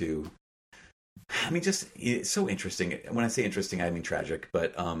back to, just it's so interesting. When I say interesting, I mean tragic.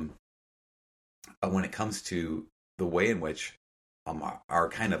 But when it comes to the way in which our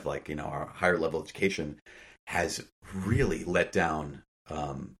kind of like, our higher level education has really let down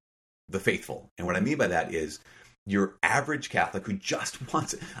the faithful. And what I mean by that is your average Catholic who just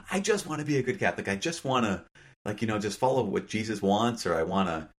wants, I just want to be a good Catholic. I just want to just follow what Jesus wants, or I want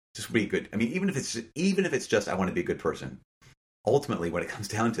to just be good. Even if it's just, I want to be a good person. Ultimately, what it comes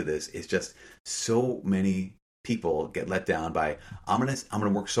down to this is just so many people get let down by, I'm gonna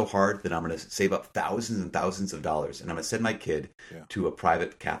work so hard that I'm gonna save up thousands and thousands of dollars, and I'm gonna send my kid to a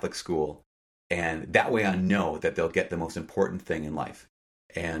private Catholic school, and that way I know that they'll get the most important thing in life.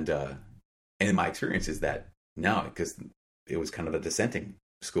 And in my experience is that no, because it was kind of a dissenting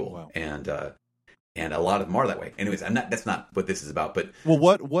school. Wow. And And a lot of them are that way. Anyways, that's not what this is about. But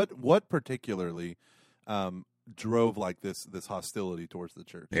well, what particularly drove like this hostility towards the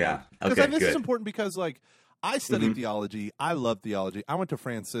church? Yeah, because this is important because like I studied theology. I love theology. I went to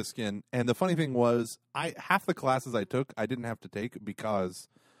Franciscan, and the funny thing was, half the classes I took I didn't have to take because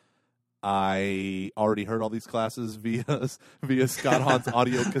I already heard all these classes via Scott Hahn's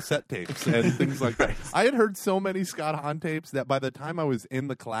audio cassette tapes and things like that. I had heard so many Scott Hahn tapes that by the time I was in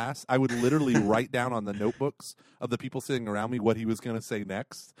the class, I would literally write down on the notebooks of the people sitting around me what he was going to say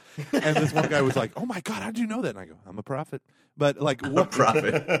next. And this one guy was like, "Oh my God, how'd you know that?" And I go, "I'm a prophet." But like, what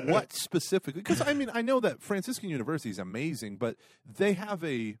prophet? What specifically? Because I mean, I know that Franciscan University is amazing, but they have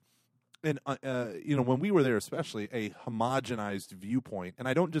when we were there, especially a homogenized viewpoint, and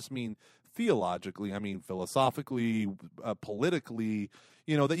I don't just mean theologically, I mean philosophically, politically,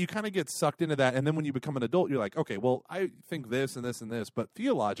 that you kind of get sucked into that. And then when you become an adult, you're like, okay, well, I think this and this and this, but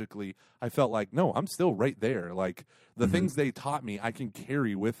theologically, I felt like, no, I'm still right there. Like the things they taught me, I can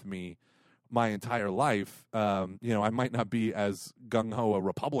carry with me my entire life. I might not be as gung-ho a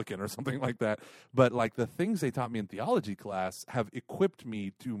Republican or something like that, but like the things they taught me in theology class have equipped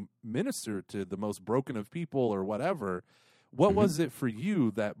me to minister to the most broken of people or whatever. What was it for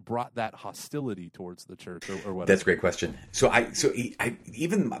you that brought that hostility towards the church or whatever? That's a great question. So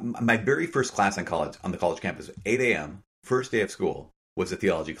even my very first class on the college campus, 8 a.m., first day of school, was a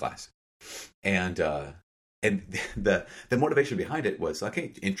theology class. And the motivation behind it was,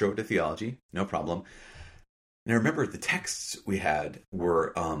 okay, intro to theology, no problem. And I remember the texts we had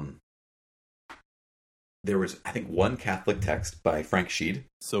were, there was, I think, one Catholic text by Frank Sheed.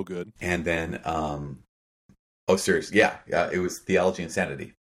 So good. And then, seriously, yeah, it was Theology and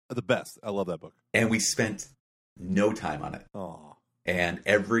Sanity. The best. I love that book. And we spent no time on it. Oh. And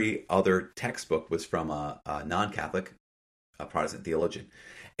every other textbook was from a non-Catholic, a Protestant theologian.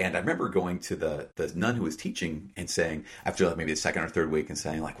 And I remember going to the nun who was teaching and saying, after like maybe the second or third week, and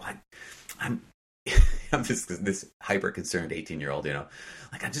saying like, "What? I'm just this hyper concerned 18-year-old,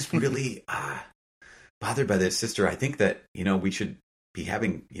 like I'm just really bothered by this, sister. I think that we should be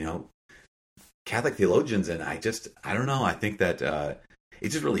having Catholic theologians, and I don't know. I think that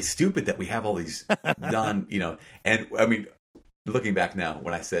it's just really stupid that we have all these And I mean, looking back now,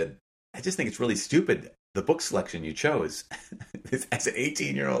 when I said I just think it's really stupid, the book selection you chose as an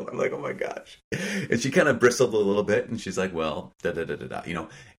 18-year-old, I'm like, oh my gosh. And she kind of bristled a little bit, and she's like, well,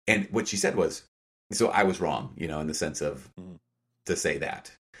 And what she said was, so I was wrong, in the sense of to say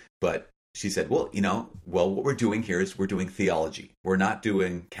that. But she said, well, what we're doing here is we're doing theology. We're not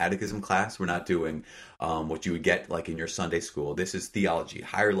doing catechism class. We're not doing what you would get like in your Sunday school. This is theology,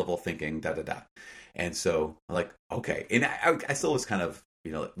 higher level thinking, And so I'm like, okay. And I still was kind of,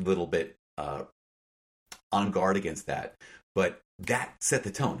 a little bit on guard against that. But that set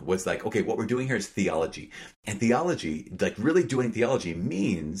the tone, was like, okay, what we're doing here is theology. And theology, like really doing theology,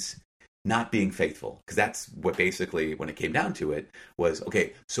 means not being faithful. Because that's what basically, when it came down to it, was,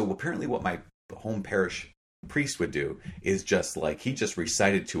 okay, so apparently what my home parish priest would do is just like, he just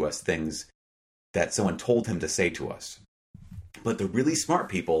recited to us things that someone told him to say to us. But the really smart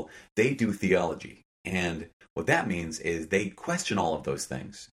people, they do theology. And what that means is they question all of those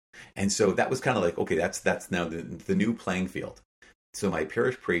things. And so that was kind of like, okay, that's now the new playing field. So my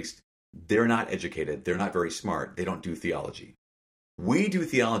parish priest, they're not educated. They're not very smart. They don't do theology. We do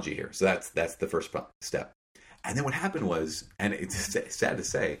theology here. So that's the first step. And then what happened was, and it's sad to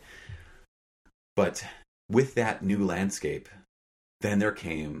say, but with that new landscape, then there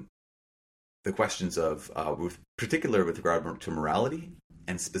came the questions of, particularly with regard to morality,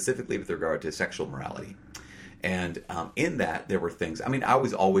 and specifically with regard to sexual morality. And in that, there were things, I mean, I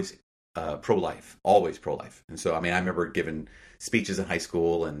was always pro-life, always pro-life. And so, I mean, I remember giving speeches in high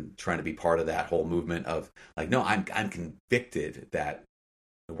school and trying to be part of that whole movement of like, no, I'm convicted that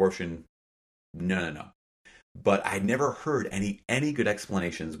abortion, no. But I never heard any good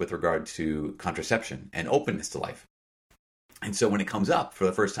explanations with regard to contraception and openness to life. And so when it comes up for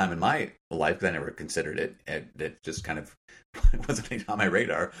the first time in my life, because I never considered it, it just kind of wasn't on my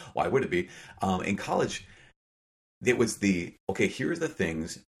radar. Why would it be? In college, it was okay, here's the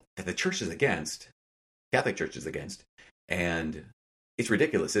things that the church is against, Catholic Church is against, and it's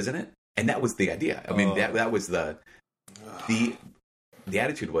ridiculous, isn't it? And that was the idea. I mean, that was the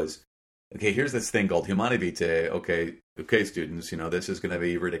attitude was, okay, here's this thing called Humanae Vitae. Okay, students, this is going to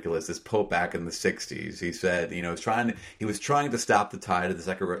be ridiculous. This Pope back in the 60s, he said, he was trying to stop the tide of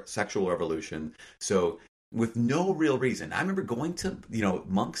the sexual revolution. So with no real reason, I remember going to,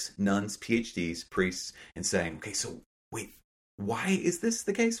 monks, nuns, PhDs, priests, and saying, okay, so wait, why is this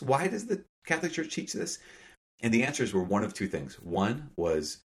the case? Why does the Catholic Church teach this? And the answers were one of two things. One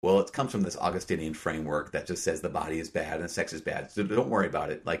was well, it comes from this Augustinian framework that just says the body is bad and sex is bad. So don't worry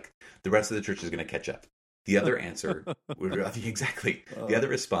about it. Like, the rest of the church is going to catch up. The other answer, exactly. The other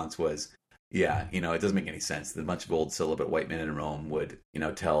response was, yeah, it doesn't make any sense. A bunch of old celibate white men in Rome would,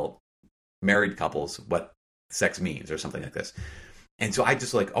 tell married couples what sex means or something like this. And so I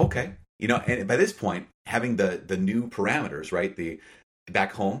just like, okay, and by this point, having the new parameters, right?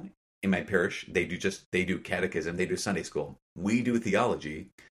 Back home in my parish, they do catechism, they do Sunday school. We do theology.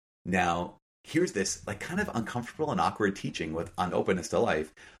 Now, here's this like kind of uncomfortable and awkward teaching on openness to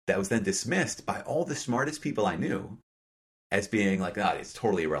life that was then dismissed by all the smartest people I knew as being like, it's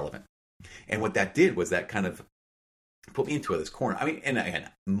totally irrelevant. And what that did was that kind of put me into this corner. I mean, and again,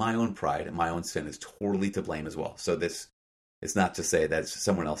 my own pride and my own sin is totally to blame as well. So this is not to say that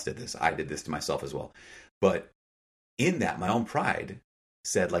someone else did this. I did this to myself as well. But in that, my own pride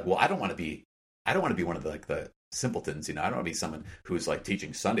said like, well, I don't want to be one of the simpletons, I don't want to be someone who's like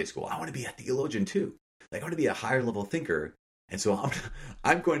teaching Sunday school. I want to be a theologian too. Like, I want to be a higher level thinker. And so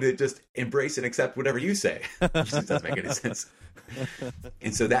I'm going to just embrace and accept whatever you say, which doesn't make any sense.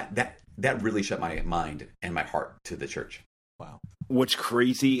 And so that really shut my mind and my heart to the church. Wow. What's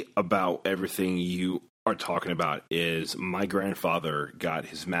crazy about everything you are talking about is my grandfather got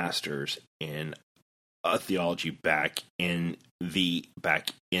his master's in theology back in the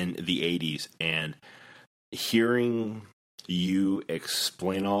 80s, and hearing you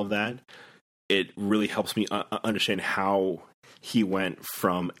explain all of that, it really helps me understand how he went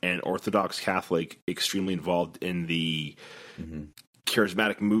from an Orthodox Catholic extremely involved in the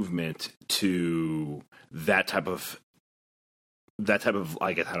charismatic movement to that type of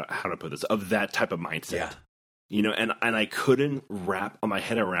I guess how to put this, of that type of mindset. Yeah. And I couldn't wrap my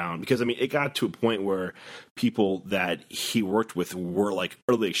head around, because I mean, it got to a point where people that he worked with were like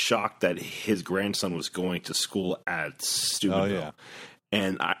really shocked that his grandson was going to school at Steubenville. Oh, yeah.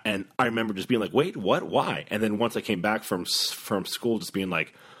 And I remember just being like, wait, what? Why? And then once I came back from school, just being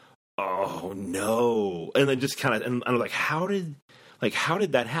like, oh no. And then just kind of, and I was like, how did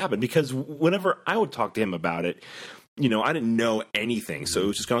that happen? Because whenever I would talk to him about it, I didn't know anything. So it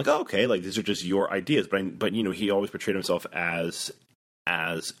was just kind of like, oh, okay, like these are just your ideas. But he always portrayed himself as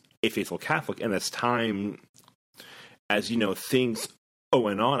a faithful Catholic. And as time, things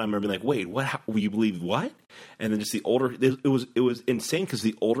went on, I remember being like, wait, what? You believe what? And then just the older, it was insane, because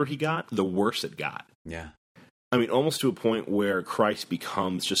the older he got, the worse it got. Yeah. I mean, almost to a point where Christ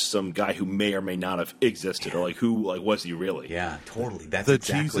becomes just some guy who may or may not have existed, or was he really? Yeah, totally. That's the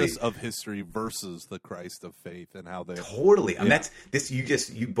exactly... Jesus of history versus the Christ of faith, and how they totally. I mean, that's this.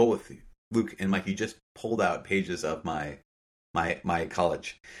 You both, Luke and Mike, you just pulled out pages of my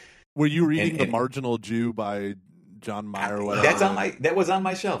college. Were you reading The Marginal Jew by John Mayer? That was on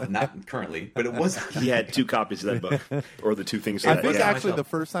my shelf, not currently, but it was. He had 2 copies of that book, or the 2 things. I think actually the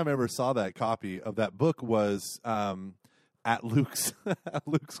first time I ever saw that copy of that book was at Luke's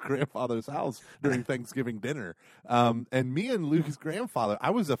grandfather's house during Thanksgiving dinner. And me and Luke's grandfather, I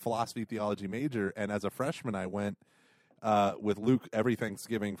was a philosophy theology major, and as a freshman, I went with Luke every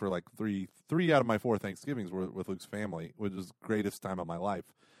Thanksgiving for like three out of my 4 Thanksgivings were with Luke's family, which was the greatest time of my life.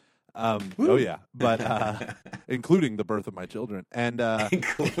 Oh yeah, but including the birth of my children and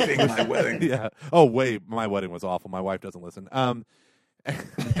including my wedding. Yeah. Oh wait, my wedding was awful. My wife doesn't listen. And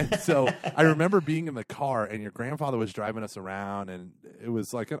so I remember being in the car, and your grandfather was driving us around, and it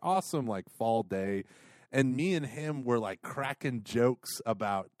was like an awesome fall day. And me and him were like cracking jokes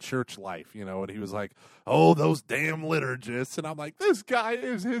about church life, and he was like, "Oh, those damn liturgists," and I'm like, "This guy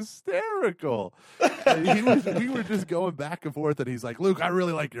is hysterical." We were just going back and forth, and he's like, "Luke, I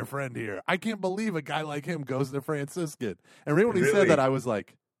really like your friend here. I can't believe a guy like him goes to Franciscan." And right when he said that, I was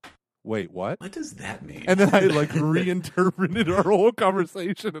like, wait, what? What does that mean? And then I reinterpreted our whole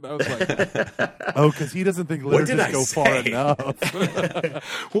conversation, and I was like, oh, because he doesn't think liturgists go far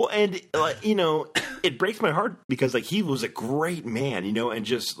enough. Well, and it breaks my heart, because he was a great man, and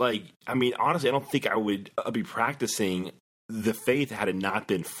just honestly, I don't think I would be practicing the faith had it not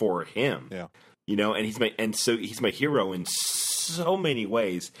been for him. Yeah. And he's my hero in so many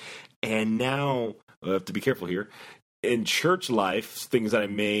ways. And now I have to be careful here. In church life, things that I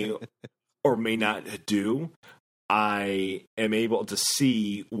may or may not do, I am able to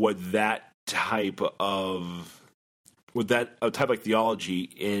see what that type of theology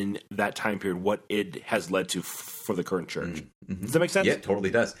in that time period, what it has led to for the current church. Mm-hmm. Does that make sense? Yeah, it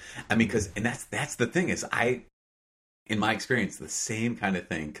totally does. I mean, and that's the thing is, in my experience, the same kind of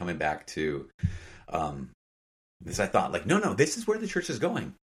thing coming back to this. I thought no, this is where the church is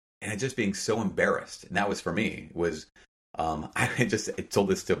going. And just being so embarrassed, and that was for me, I told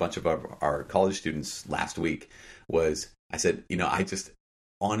this to a bunch of our college students last week, I said,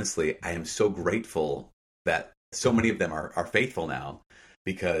 honestly, I am so grateful that so many of them are faithful now,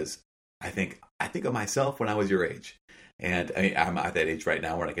 because I think of myself when I was your age. And I mean, I'm at that age right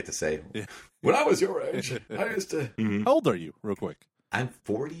now where I get to say, when I was your age, I used to. How old are you, real quick? I'm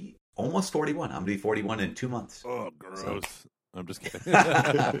 40, almost 41. I'm going to be 41 in 2 months. Oh, gross. So. I'm just kidding.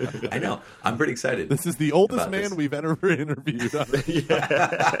 I know. I'm pretty excited. This is the oldest man we've ever interviewed.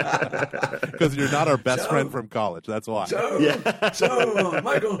 Because you're not our best friend from college. That's why. So,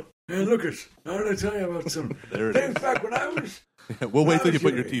 Michael and Lucas, I want to tell you about some things back when I was. We'll wait till you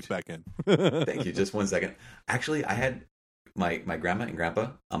put your teeth back in. Thank you. Just 1 second. Actually, I had my grandma and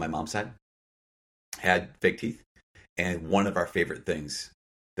grandpa on my mom's side had fake teeth. And one of our favorite things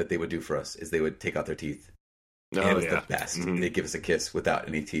that they would do for us is they would take out their teeth. And it was the best. Mm-hmm. They'd give us a kiss without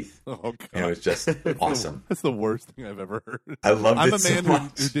any teeth. Oh, God. And it was just awesome. That's the worst thing I've ever heard. I loved it so much. I'm a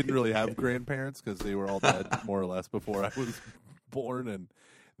man who didn't really have grandparents because they were all dead, more or less, before I was born. And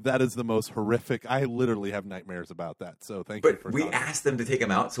that is the most horrific. I literally have nightmares about that. So thank you for But we asked them to take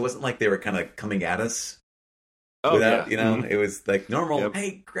them out, so it wasn't like they were kind of coming at us. It was like normal. Yep.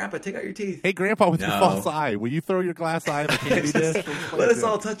 Hey, Grandpa, take out your teeth. Hey, Grandpa, with your false eye, will you throw your glass eye in the candy dish? Let us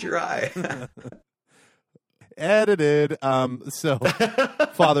all touch your eye. Edited. So,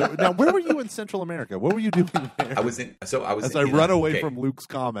 Father, now where were you in Central America? What were you doing there? I was in. As I run away from Luke's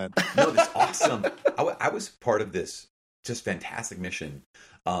comment. No, that's awesome. I was part of this just fantastic mission,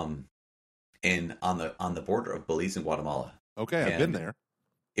 in on the border of Belize and Guatemala. Okay, I've been there.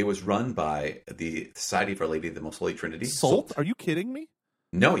 It was run by the Society of Our Lady of the Most Holy Trinity. SOLT? Are you kidding me?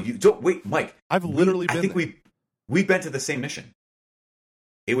 No, you don't. Wait, Mike. I've literally been. I think we've been to the same mission.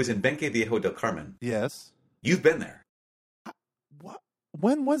 It was in Benque Viejo del Carmen. Yes. You've been there. What?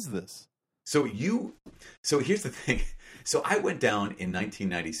 When was this? So here's the thing. So I went down in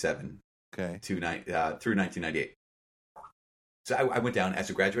 1997. Okay. Through 1998. So I went down as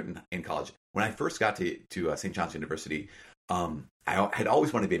a graduate in college. When I first got to St. John's University, I had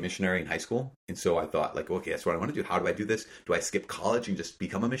always wanted to be a missionary in high school. And so I thought, like, okay, that's what I want to do. How do I do this? Do I skip college and just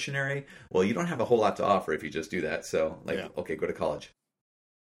become a missionary? Well, you don't have a whole lot to offer if you just do that. So, okay, go to college.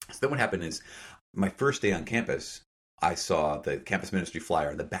 So then what happened is, my first day on campus, I saw the campus ministry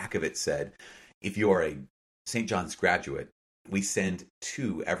flyer. On the back of it said, if you are a St. John's graduate, we send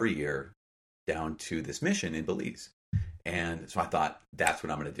 2 every year down to this mission in Belize. And so I thought, that's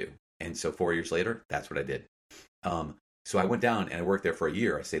what I'm going to do. And so 4 years later, that's what I did. So I went down and I worked there for a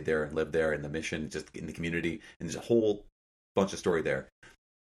year. I stayed there and lived there in the mission, just in the community. And there's a whole bunch of story there.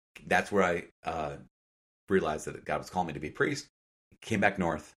 That's where I realized that God was calling me to be a priest. Came back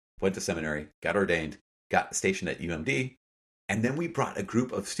north, went to seminary, got ordained, got stationed at UMD. And then we brought a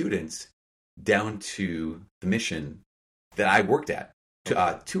group of students down to the mission that I worked at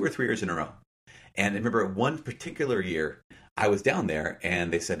 2 or 3 years in a row. And I remember one particular year, I was down there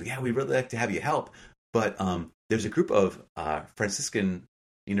and they said, yeah, we'd really like to have you help. But there's a group of Franciscan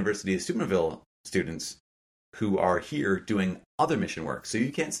University of Steubenville students who are here doing other mission work. So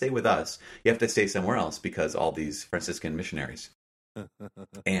you can't stay with us. You have to stay somewhere else because all these Franciscan missionaries.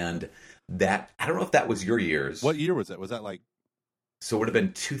 And that, I don't know if that was your years. What year was that? Was that like? So it would have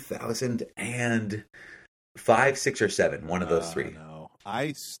been 2005, 6, or 7, one of those 3. No,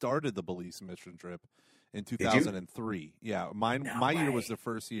 I started the Belize mission trip in 2003. Yeah, my year was the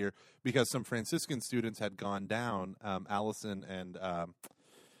first year because some Franciscan students had gone down. Allison and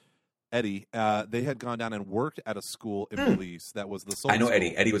Eddie, they had gone down and worked at a school in Belize that was the Soul I know School.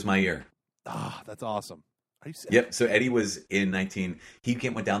 Eddie. Eddie was my year. Ah, that's awesome. Are you serious? Yep. So Eddie was in he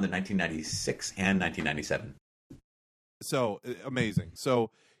went down to 1996 and 1997. So amazing.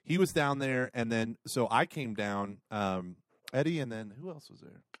 So he was down there, and then so I came down. Eddie, and then who else was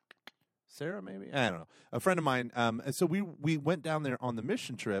there? Sarah, maybe? I don't know. A friend of mine. And so we went down there on the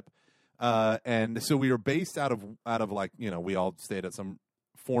mission trip, and so we were based out of like, we all stayed at some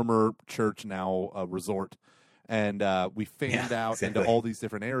former church, now a resort, and we fanned out into all these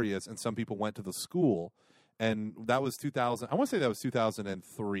different areas, and some people went to the school, and that was 2000. I want to say that was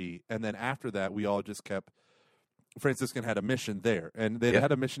 2003, and then after that, we all just kept. Franciscan had a mission there, and they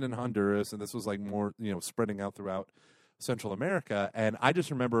had a mission in Honduras, and this was like more, spreading out throughout Central America. And I just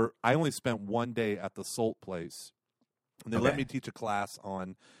remember I only spent 1 day at the SOLT place, and they let me teach a class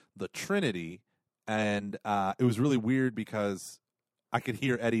on the Trinity, and it was really weird because I could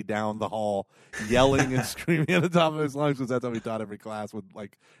hear Eddie down the hall yelling and screaming at the top of his lungs, because that's how he taught every class with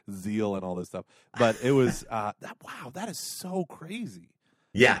like zeal and all this stuff. But it was wow, that is so crazy.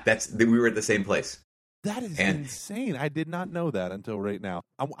 Yeah, we were at the same place. That is insane. I did not know that until right now.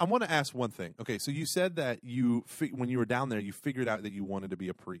 I want to ask one thing. Okay, so you said that when you were down there, you figured out that you wanted to be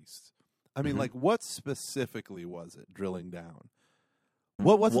a priest. I mean, like, what specifically was it drilling down?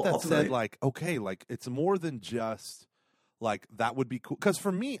 What was it that said, like, okay, like, it's more than just, like, that would be cool? Because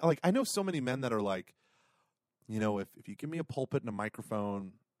for me, like, I know so many men that are like, you know, if you give me a pulpit and a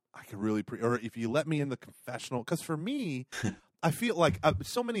microphone, I could really, or if you let me in the confessional. Because for me, I feel like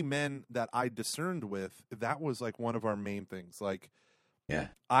so many men that I discerned with, that was like one of our main things. Like, yeah,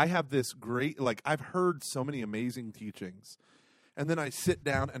 I have this great, like, I've heard so many amazing teachings, and then I sit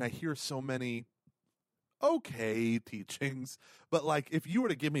down and I hear so many okay teachings, but like, if you were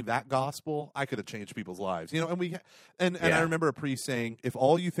to give me that gospel, I could have changed people's lives, you know. And I remember a priest saying, if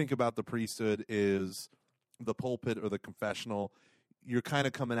all you think about the priesthood is the pulpit or the confessional, you're kind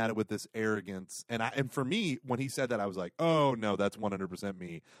of coming at it with this arrogance. And for me, when he said that, I was like, oh no, that's 100%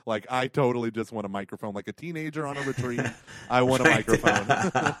 me. Like, I totally just want a microphone, like a teenager on a retreat. I want a microphone.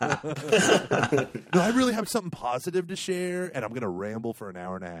 No, I really have something positive to share, and I'm going to ramble for an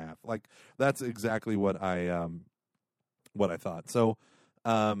hour and a half. Like, that's exactly what I thought. So,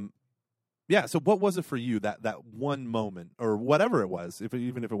 yeah. So, what was it for you, that one moment, or whatever it was,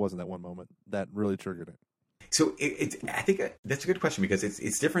 even if it wasn't that one moment, that really triggered it? So I think that's a good question, because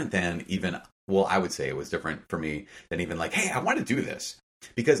it's different than even, well, I would say it was different for me than even like, hey, I want to do this.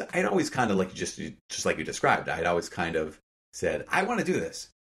 Because I'd always kind of, like, just like you described, I'd always kind of said, I want to do this.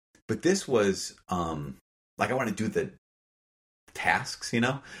 But this was like, I want to do the tasks, you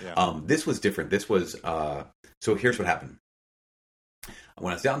know? Yeah. This was different. This was, so here's what happened.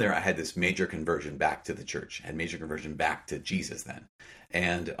 When I was down there, I had this major conversion back to the church, and major conversion back to Jesus then.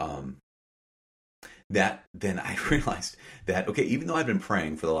 And that then I realized that, okay, even though I've been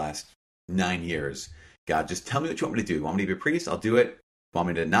praying for the last 9 years, God, just tell me what you want me to do. You want me to be a priest? I'll do it. Want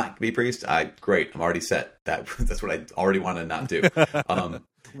me to not be a priest? Great. I'm already set. That's what I already want to not do.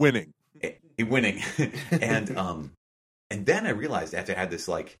 Winning. Winning. And then I realized, after I had this,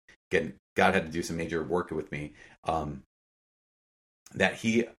 like, again, God had to do some major work with me, that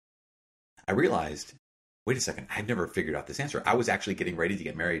I realized, wait a second, I've never figured out this answer. I was actually getting ready to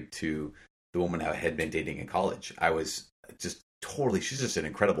get married to the woman I had been dating in college. I was just she's just an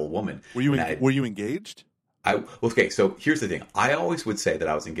incredible woman. Were you engaged? Okay, so here's the thing. I always would say that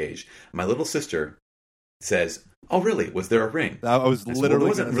I was engaged. My little sister says, oh, really? Was there a ring? I was literally... Well, it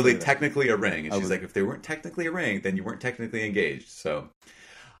wasn't really technically a ring. And she's like, if they weren't technically a ring, then you weren't technically engaged. So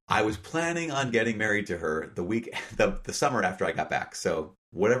I was planning on getting married to her the summer after I got back. So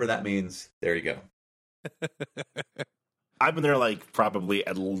whatever that means, there you go. I've been there, like, probably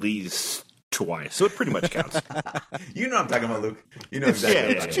at least twice, so it pretty much counts. You know what I'm talking about, Luke. You know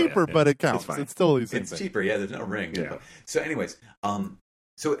exactly. It's cheaper, but it counts. It's totally the same thing. It's cheaper. Yeah, there's no ring. Yeah. So, anyways,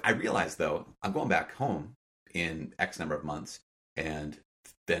 so I realized, though, I'm going back home in X number of months, and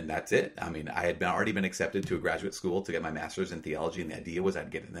then that's it. I mean, I had already been accepted to a graduate school to get my master's in theology, and the idea was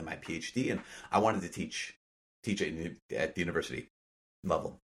I'd get then my PhD, and I wanted to teach at the university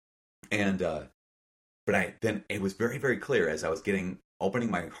level. And but then it was very, very clear as I was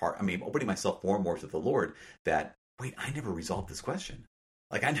opening myself more and more to the Lord, that, wait, I never resolved this question.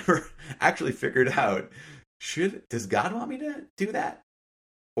 Like, I never actually figured out, does God want me to do that?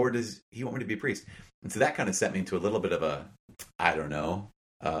 Or does he want me to be a priest? And so that kind of set me into a little bit of a, I don't know,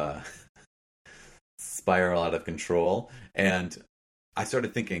 spiral out of control. And I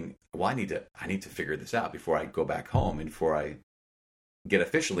started thinking, well, I need to figure this out before I go back home and before I get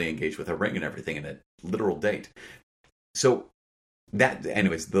officially engaged with a ring and everything and a literal date. So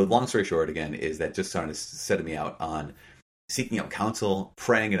anyways, the long story short, again, is that just started setting me out on seeking out counsel,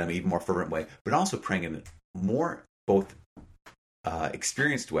 praying in an even more fervent way, but also praying in a more both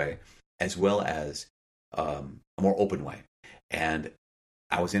experienced way as well as a more open way. And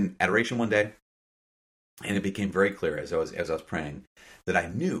I was in adoration one day, and it became very clear as I was praying that I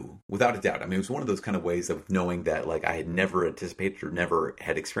knew without a doubt. I mean, it was one of those kind of ways of knowing that, like, I had never anticipated or never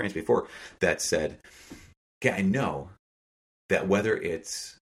had experienced before, that said, okay, I know that whether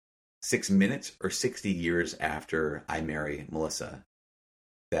it's 6 minutes or 60 years after I marry Melissa,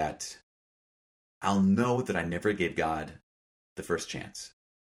 that I'll know that I never gave God the first chance.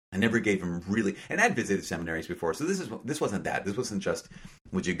 I never gave him really, and I'd visited seminaries before, so this wasn't that. This wasn't just,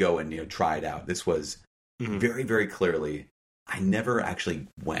 would you go and try it out? This was very, very clearly, I never actually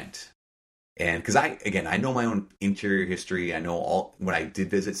went. And because I know my own interior history. I know when I did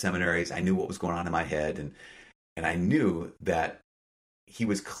visit seminaries, I knew what was going on in my head, and I knew that he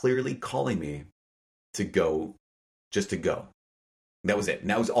was clearly calling me to go, just to go. That was it. And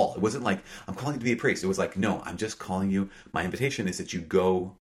that was all. It wasn't like, I'm calling you to be a priest. It was like, no, I'm just calling you. My invitation is that you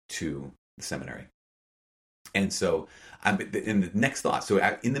go to the seminary. And so I'm in the next thought. So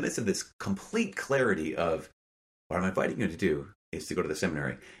in the midst of this complete clarity of what I'm inviting you to do is to go to the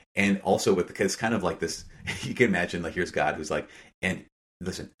seminary. And also because kind of like this, you can imagine, like, here's God who's like, and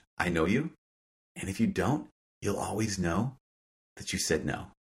listen, I know you, and if you don't, you'll always know that you said no.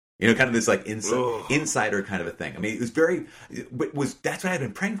 You know, kind of this like insider kind of a thing. I mean, that's what I've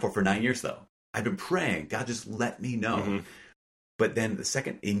been praying for 9 years, though. I've been praying, God, just let me know. Mm-hmm. But then the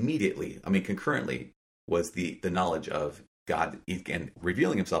second, immediately, I mean, concurrently, was the knowledge of God and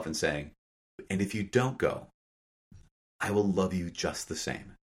revealing himself and saying, and if you don't go, I will love you just the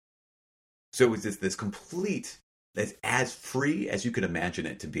same. So it was this complete, as free as you could imagine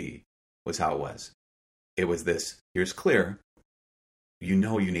it to be, was how it was. It was this, here's clear, you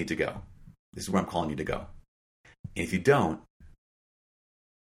know you need to go. This is where I'm calling you to go. And if you don't,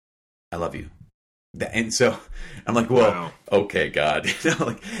 I love you. And so I'm like, well, wow. Okay, God.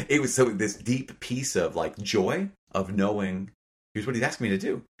 Like, it was so this deep piece of like joy of knowing here's what he's asking me to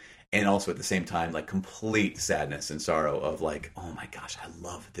do. And also at the same time, like complete sadness and sorrow of like, oh my gosh, I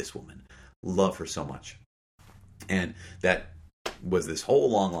love this woman. Love her so much. And that was this whole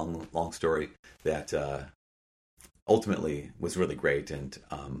long story that ultimately was really great. And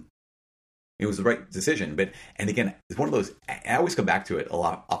it was the right decision. And again, it's one of those, I always come back to it a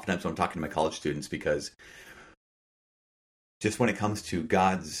lot, oftentimes when I'm talking to my college students, because just when it comes to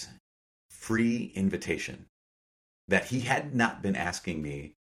God's free invitation, that he had not been asking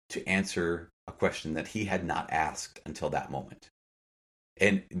me to answer a question that he had not asked until that moment.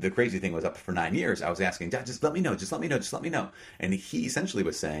 And the crazy thing was, up for 9 years, I was asking, Dad, just let me know, just let me know, just let me know. And he essentially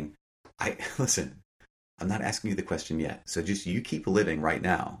was saying, listen, I'm not asking you the question yet. So just you keep living right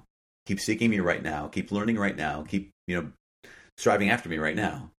now. Keep seeking me right now. Keep learning right now. Keep, striving after me right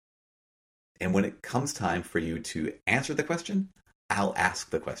now. And when it comes time for you to answer the question, I'll ask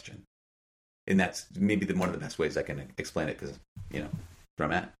the question. And that's maybe one of the best ways I can explain it, because, where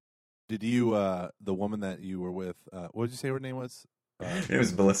I'm at. Did you, the woman that you were with, what did you say her name was? Her name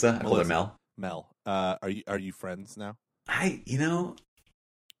was Melissa. I called her Mel. Mel. Are you friends now?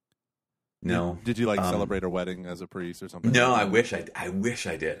 No. Did you celebrate her wedding as a priest or something? No, I wish I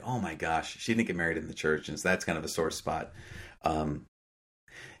did. Oh my gosh. She didn't get married in the church, and so that's kind of a sore spot.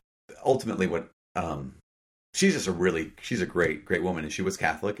 Ultimately she's just she's a great woman, and she was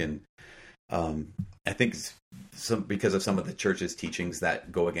Catholic, and I think because of some of the church's teachings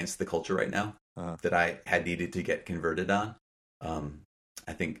that go against the culture right now, that I had needed to get converted on.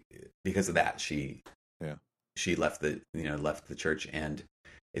 I think because of that, she left the church, and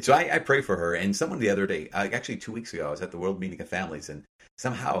so I pray for her. And someone the other day, actually 2 weeks ago, I was at the World Meeting of Families, and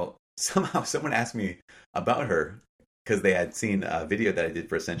somehow someone asked me about her because they had seen a video that I did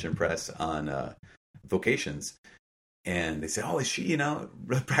for Ascension Press on vocations. And they said, oh, is she,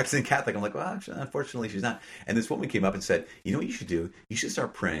 practicing Catholic? I'm like, well, actually, unfortunately, she's not. And this woman came up and said, you know what you should do? You should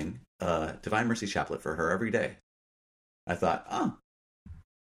start praying Divine Mercy Chaplet for her every day. I thought, oh,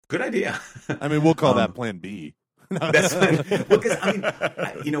 good idea. I mean, we'll call that Plan B. That's fine. Well, because,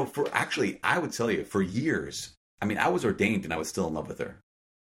 I would tell you, for years, I was ordained and I was still in love with her.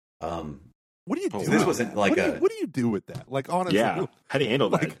 What do you do? This wasn't like what do you do with that? Like, honestly, yeah. How do you handle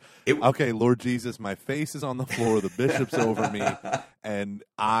that? Okay, Lord Jesus, my face is on the floor, the bishop's over me, and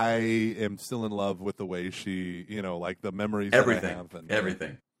I am still in love with the way she, the memories everything, that I have. And,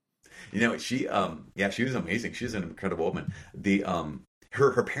 everything. She was amazing. She's an incredible woman.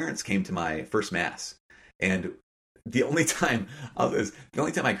 Her parents came to my first Mass, and the only time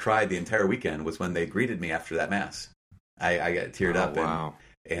I cried the entire weekend was when they greeted me after that Mass. I got teared up. Wow.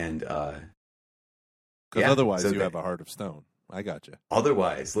 And because otherwise you have a heart of stone. I got you.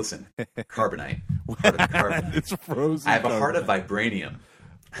 Otherwise, listen, carbonite. Heart of carbonite. It's frozen. I have a heart of vibranium.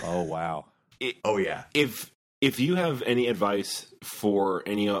 Oh wow. Oh yeah. If you have any advice for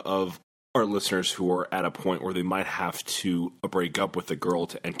any of our listeners who are at a point where they might have to break up with a girl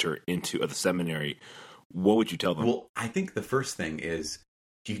to enter into the seminary, what would you tell them? Well, I think the first thing is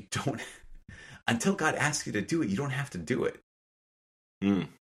you don't, until God asks you to do it, you don't have to do it.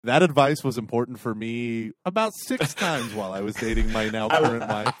 That advice was important for me about 6 times while I was dating my now current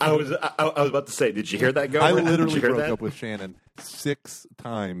wife. I was about to say, did you hear that, Gomer? I literally broke up with Shannon 6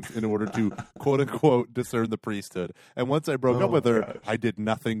 times in order to, quote unquote, discern the priesthood. And once I broke up with her, I did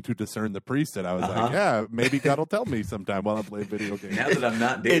nothing to discern the priesthood. I was like, yeah, maybe God will tell me sometime while I'm playing video games. Now that I'm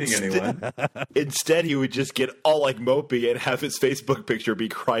not dating anyone. Instead, he would just get all like mopey and have his Facebook picture be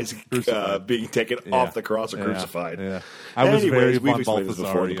Christ being taken off the cross or crucified. Yeah. I was very we've explained this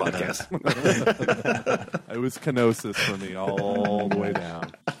before in the podcast. It was kenosis for me all the way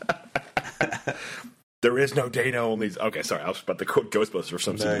down. There is no Dana only. Okay, sorry. I was about to quote Ghostbusters for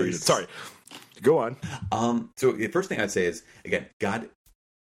some reason. Sorry. Go on. So the first thing I'd say is, again, God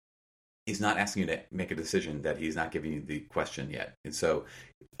is not asking you to make a decision that he's not giving you the question yet. And so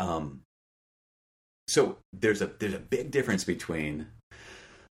there's a big difference between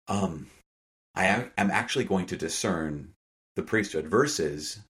I am actually going to discern the priesthood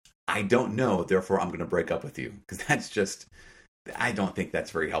versus I don't know, therefore I'm going to break up with you. Because that's just, I don't think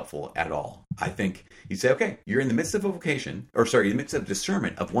that's very helpful at all. I think you say, okay, you're in the midst of a vocation, or sorry, in the midst of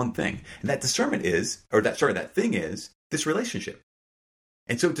discernment of one thing. And that discernment is, or that thing is this relationship.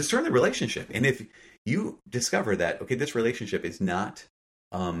 And so discern the relationship. And if you discover that, okay, this relationship is not,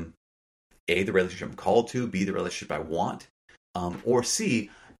 A, the relationship I'm called to, B, the relationship I want, or C,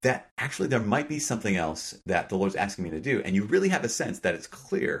 that actually there might be something else that the Lord's asking me to do. And you really have a sense that it's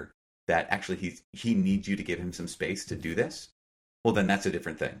clear that actually he needs you to give him some space to do this. Well, then that's a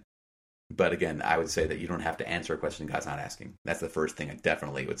different thing. But again, I would say that you don't have to answer a question God's not asking. That's the first thing I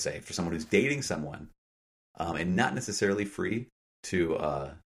definitely would say for someone who's dating someone and not necessarily free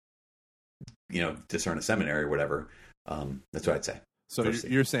to, discern a seminary or whatever. That's what I'd say. So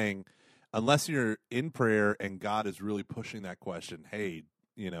you're saying, unless you're in prayer and God is really pushing that question, hey,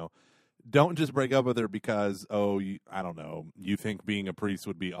 don't just break up with her because, I don't know, you think being a priest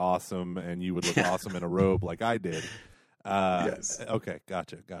would be awesome and you would look awesome in a robe like I did. Yes. Okay,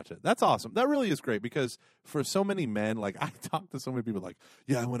 gotcha. That's awesome. That really is great because for so many men, like I talk to so many people like,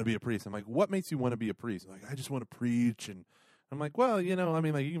 yeah, I want to be a priest. I'm like, what makes you want to be a priest? Like, I just want to preach. And I'm like, well, you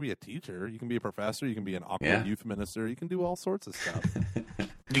can be a teacher, you can be a professor, you can be an awkward youth minister, you can do all sorts of stuff.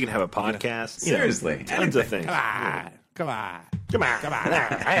 You can have a podcast. Seriously. Tons of things. Come on.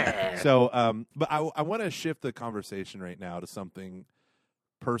 So, but I want to shift the conversation right now to something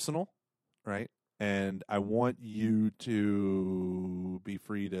personal, right? And I want you to be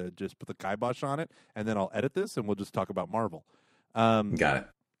free to just put the kibosh on it, and then I'll edit this, and we'll just talk about Marvel. Got it.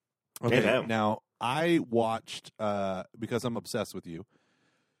 Okay, yeah. Now, I watched, because I'm obsessed with you.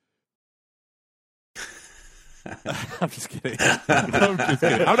 I'm just kidding. I'm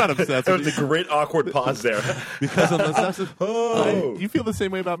not obsessed There with was you. a great awkward pause there. Because I'm obsessed with you feel the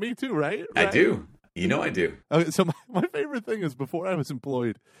same way about me, too, right? I do. I do. Okay, so my favorite thing is before I was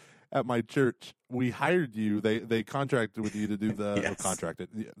employed at my church, we hired you. They contracted with you to do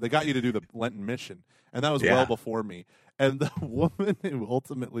the They got you to do the Lenten mission, and that was well before me. And the woman who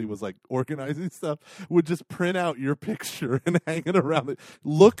ultimately was like organizing stuff would just print out your picture and hang it around.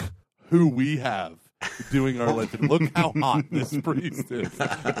 Look who we have doing our Lenten. Look how hot this priest is.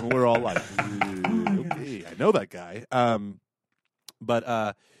 And we're all like, okay, I know that guy.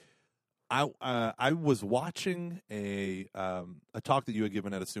 But I was watching a talk that you had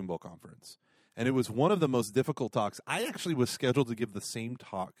given at a Sumbo conference, and it was one of the most difficult talks. I actually was scheduled to give the same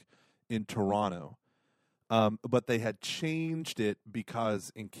talk in Toronto, but they had changed it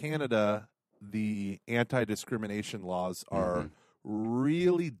because in Canada the anti-discrimination laws are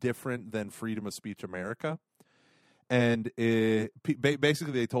really different than freedom of speech America. And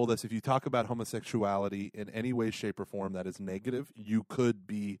basically they told us if you talk about homosexuality in any way, shape, or form that is negative, you could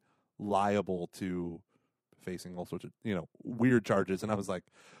be liable to facing all sorts of weird charges. And I was like,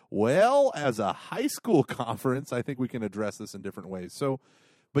 well, as a high school conference, I think we can address this in different ways. So,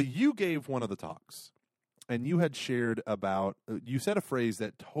 but you gave one of the talks, and you had shared about, you said a phrase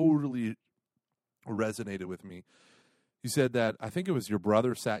that totally resonated with me. You said that, I think it was your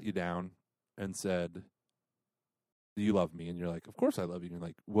brother sat you down and said, do you love me? And you're like, of course I love you. And you're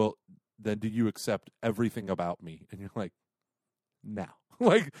like, well, then do you accept everything about me? And you're like, no.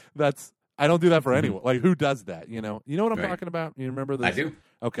 Like, I don't do that for anyone. Like, who does that? You know what I'm talking about? You remember this? I do.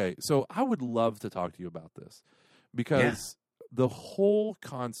 Okay. So I would love to talk to you about this because the whole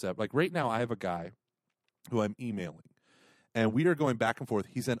concept, like right now I have a guy who I'm emailing and we are going back and forth.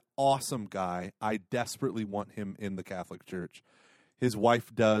 He's an awesome guy. I desperately want him in the Catholic Church. His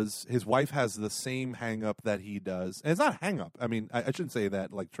wife does. His wife has the same hang up that he does. And it's not a hang up. I mean, I shouldn't say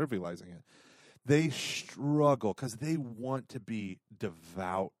that like trivializing it. They struggle because they want to be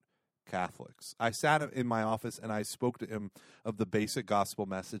devout Catholics. I sat in my office and I spoke to him of the basic gospel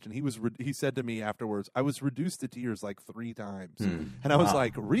message, and he said to me afterwards, I was reduced to tears like 3 times. And I was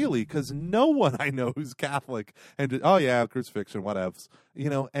like, really? Because no one I know who's Catholic and crucifixion, whatevs.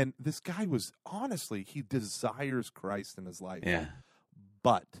 And this guy was, honestly, he desires Christ in his life. Yeah.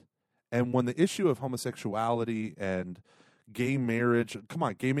 And when the issue of homosexuality and gay marriage,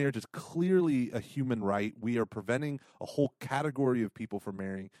 gay marriage is clearly a human right. We are preventing a whole category of people from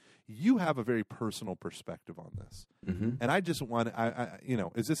marrying. You have a very personal perspective on this, and I just want,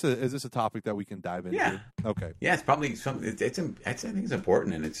 is this a topic that we can dive into? Yeah. Okay. Yeah, it's probably something. I think it's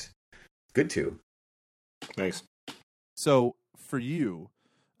important, and it's good too. Nice. So for you,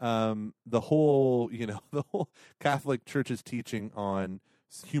 the whole Catholic Church's teaching on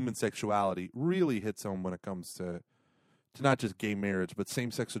human sexuality really hits home when it comes to not just gay marriage, but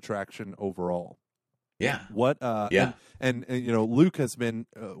same-sex attraction overall. Yeah. What? And you know, Luke has been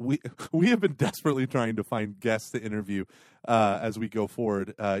we have been desperately trying to find guests to interview as we go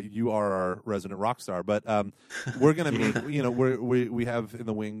forward. You are our resident rock star, but we're going to meet. You know, we have in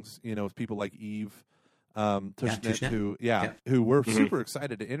the wings. You know, people like Eve Tushnet, who we're super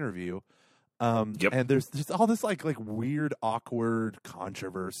excited to interview. And there's just all this like weird, awkward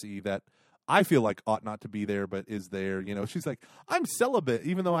controversy that I feel like ought not to be there, but is there. You know, she's like, I'm celibate,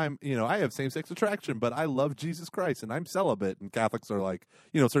 even though I'm, you know, I have same-sex attraction, but I love Jesus Christ and I'm celibate. And Catholics are like,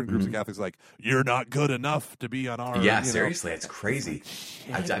 you know, certain groups of Catholics are like, you're not good enough to be on our. Yeah, seriously, it's crazy.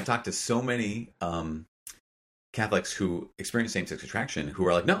 I've talked to so many Catholics who experience same-sex attraction who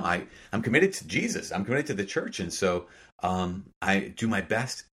are like, no, I'm committed to Jesus. I'm committed to the church. And so I do my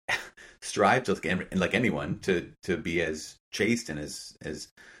best, strive to, like anyone, to be as chaste and as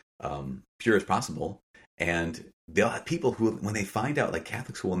pure as possible. And they'll have people who, when they find out, like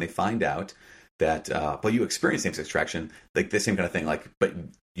Catholics who, when they find out that, but you experience same-sex attraction, like the same kind of thing, like, but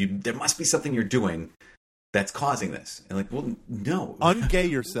there must be something you're doing that's causing this. And like, well, no. Ungay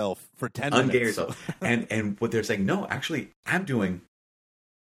yourself for 10 minutes. Ungay yourself. And what they're saying, no, actually, I'm doing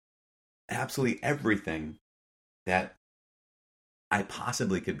absolutely everything that I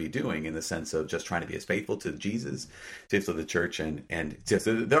possibly could be doing in the sense of just trying to be as faithful to Jesus, faithful to the church, and just,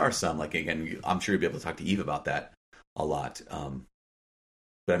 there are some, like, again, I'm sure you'll be able to talk to Eve about that a lot.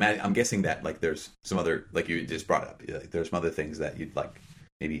 But I'm guessing that, like, there's some other, like you just brought up, like, there's some other things that you'd like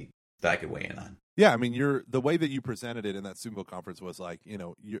maybe that I could weigh in on. Yeah, I mean, the way that you presented it in that Zoom conference was like, you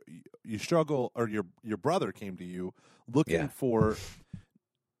know, you struggle, or your brother came to you looking for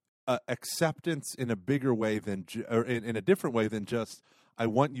acceptance in a bigger way than, or in a different way than just, I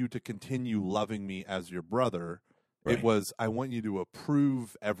want you to continue loving me as your brother. Right. It was, I want you to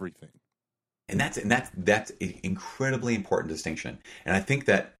approve everything. And that's an incredibly important distinction. And I think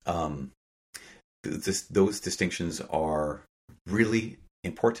that those distinctions are really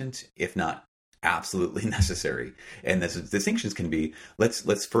important, if not absolutely necessary. And those distinctions can be,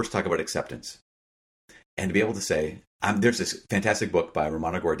 let's first talk about acceptance. And to be able to say, there's this fantastic book by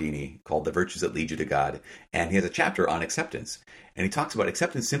Romano Guardini called The Virtues That Lead You to God. And he has a chapter on acceptance. And he talks about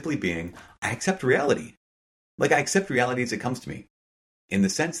acceptance simply being, I accept reality. Like, I accept reality as it comes to me. In the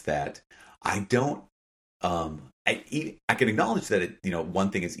sense that I don't, I can acknowledge that it, you know,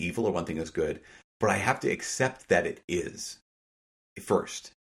 one thing is evil or one thing is good, but I have to accept that it is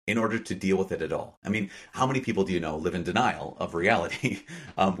first in order to deal with it at all. I mean, how many people do you know live in denial of reality?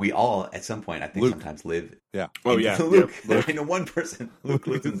 We all, at some point, I think, sometimes live. Yeah. Oh, yeah. Luke. I know one person. Luke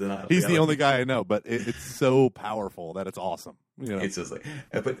lives in denial. He's the only guy I know, but it's so powerful that it's awesome. You know? It's just like,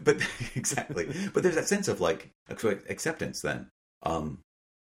 but exactly. But there's that sense of like acceptance. Then,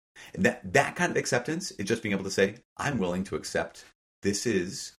 that kind of acceptance is just being able to say, I'm willing to accept this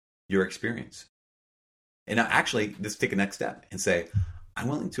is your experience. And now, actually, let's take a next step and say, I'm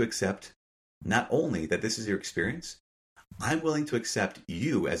willing to accept not only that this is your experience, I'm willing to accept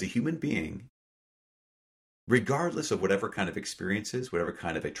you as a human being, regardless of whatever kind of experiences, whatever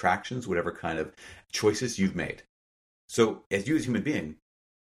kind of attractions, whatever kind of choices you've made. So as you as a human being,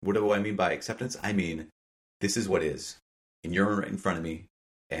 what do I mean by acceptance? I mean, this is what is, and you're right in front of me,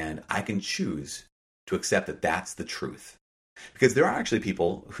 and I can choose to accept that that's the truth. Because there are actually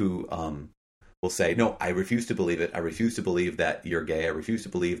people who will say, no, I refuse to believe it. I refuse to believe that you're gay. I refuse to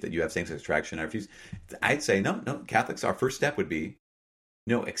believe that you have same-sex attraction. I'd say, no, Catholics, our first step would be,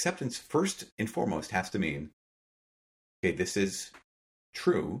 no, acceptance first and foremost has to mean, okay, this is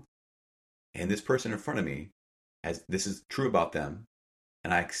true, and this person in front of me, this is true about them,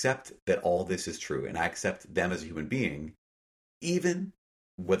 and I accept that all this is true, and I accept them as a human being, even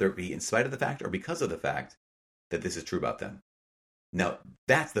whether it be in spite of the fact or because of the fact that this is true about them. Now,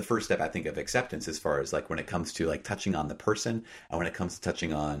 that's the first step, I think, of acceptance, as far as like when it comes to like touching on the person, and when it comes to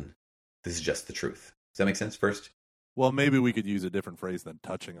touching on, this is just the truth. Does that make sense first? Well, maybe we could use a different phrase than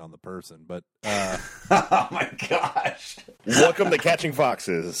touching on the person, but oh my gosh. Welcome to Catching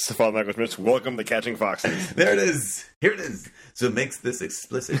Foxes. Father Michael Schmitz, welcome to Catching Foxes. There it is. Here it is. So it makes this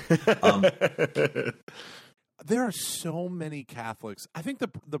explicit. There are so many Catholics. I think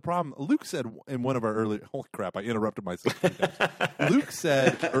the problem, Luke said in one of our early, holy crap, I interrupted myself. Luke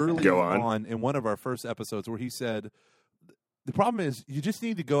said early on in one of our first episodes where he said, the problem is you just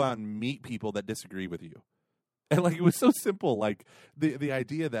need to go out and meet people that disagree with you. And like, it was so simple. Like the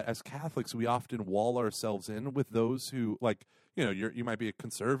idea that as Catholics, we often wall ourselves in with those who, like, you know, you might be a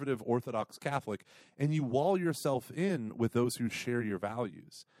conservative Orthodox Catholic, and you wall yourself in with those who share your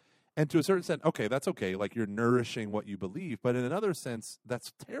values. And to a certain extent, okay, that's okay. Like, you're nourishing what you believe. But in another sense,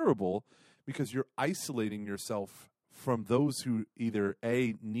 that's terrible because you're isolating yourself from those who either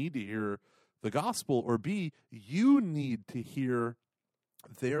A, need to hear the gospel, or B, you need to hear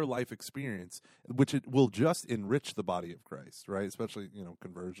their life experience, which it will just enrich the body of Christ, right? Especially,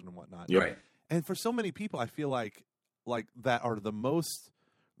 conversion and whatnot. Yep. Right. And for so many people, I feel like that are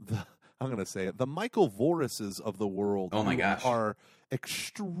I'm going to say it, the Michael Vorises of the world. Oh my gosh. Are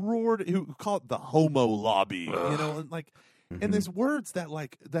extraordinary, who call it the homo lobby, and like, and there's words that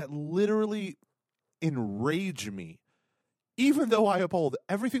literally enrage me, even though I uphold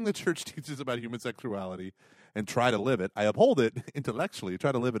everything the church teaches about human sexuality and try to live it. I uphold it intellectually,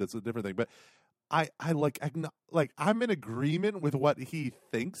 try to live it. It's a different thing, but I'm in agreement with what he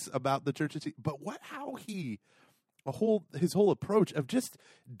thinks about the church's, but his whole approach of just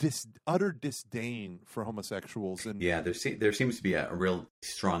utter disdain for homosexuals. And there seems to be a real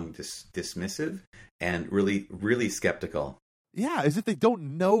strong dismissive and really, really skeptical. Yeah, as if they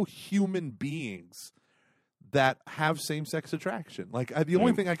don't know human beings that have same-sex attraction. Like, the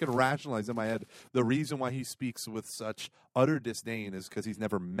only thing I can rationalize in my head, the reason why he speaks with such utter disdain is because he's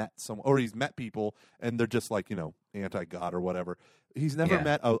never met someone, or he's met people and they're just like, anti-God or whatever. He's never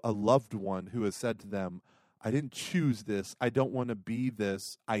met a loved one who has said to them, I didn't choose this. I don't want to be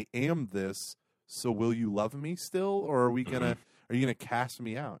this. I am this. So will you love me still? Or are you going to cast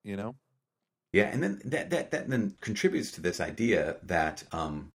me out, Yeah. And then that then contributes to this idea that,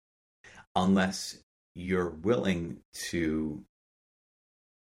 unless you're willing to,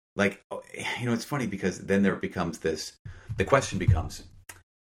 like, it's funny because then there becomes the question becomes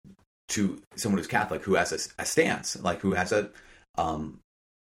to someone who's Catholic, who has a stance, like who has a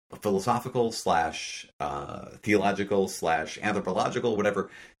philosophical / theological / anthropological, whatever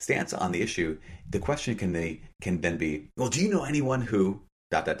stance on the issue. The question can then be, well, do you know anyone who ...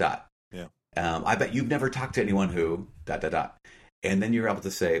 Yeah. I bet you've never talked to anyone who ... And then you're able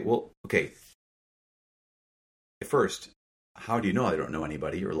to say, well, okay, first, how do you know I don't know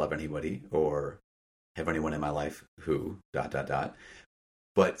anybody or love anybody or have anyone in my life who ...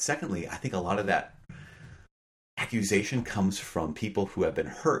 But secondly, I think a lot of that accusation comes from people who have been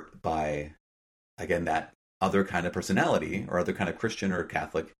hurt by, again, that other kind of personality or other kind of Christian or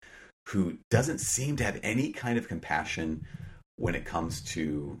Catholic who doesn't seem to have any kind of compassion when it comes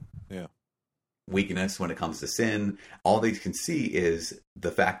to weakness, when it comes to sin. All they can see is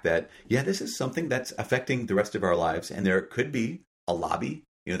the fact that, this is something that's affecting the rest of our lives, and there could be a lobby,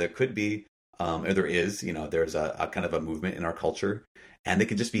 there could be, or there is, there's a kind of a movement in our culture, and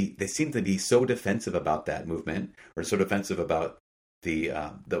they seem to be so defensive about that movement, or so defensive about the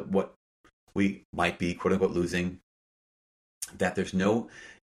what we might be, quote unquote, losing, that there's no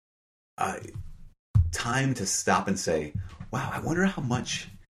time to stop and say, wow, I wonder how much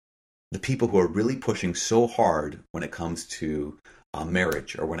the people who are really pushing so hard when it comes to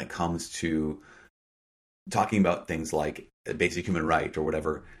marriage, or when it comes to talking about things like a basic human right or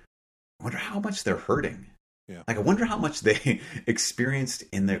whatever, I wonder how much they're hurting. Yeah. Like, I wonder how much they experienced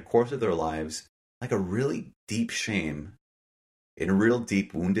in the course of their lives, like a really deep shame, and a real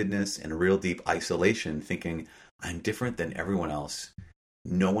deep woundedness, and a real deep isolation, thinking, I'm different than everyone else.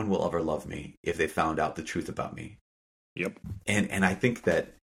 No one will ever love me if they found out the truth about me. Yep. And I think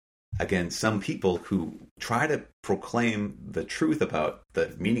that, again, some people who try to proclaim the truth about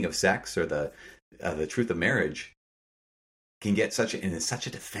the meaning of sex or the truth of marriage can get in such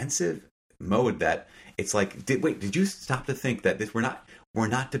a defensive mode that it's like, did you stop to think that we're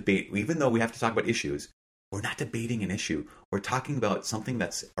not debating, even though we have to talk about issues, we're not debating an issue. We're talking about something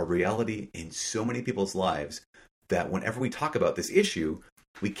that's a reality in so many people's lives that whenever we talk about this issue,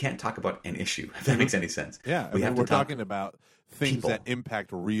 we can't talk about an issue, if that makes any sense. Yeah, we're talking about things that impact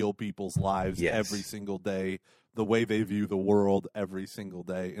real people's lives every single day, the way they view the world every single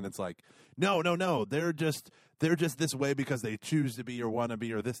day. And it's like, no, they're just this way because they choose to be or want to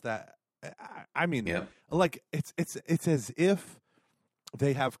be or this, that. I mean, like, it's as if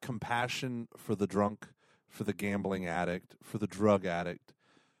they have compassion for the drunk, for the gambling addict, for the drug addict,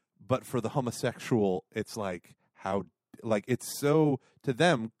 but for the homosexual, it's like it's so, to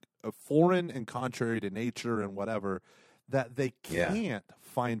them, foreign and contrary to nature and whatever, that they can't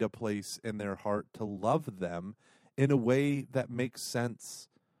find a place in their heart to love them in a way that makes sense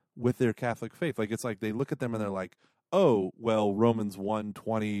with their Catholic faith. Like, it's like they look at them and they're like, oh, well, Romans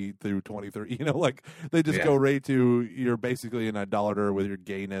 1:20 through 23, like, they just go right to, you're basically an idolater with your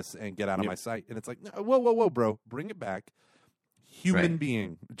gayness and get out of my sight. And it's like, whoa, bro, bring it back. Human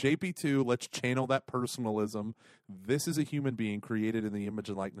being. JP2, let's channel that personalism. This is a human being created in the image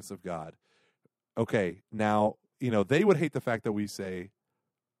and likeness of God. Okay, now, they would hate the fact that we say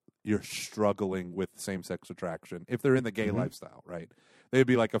you're struggling with same-sex attraction if they're in the gay lifestyle, right? They'd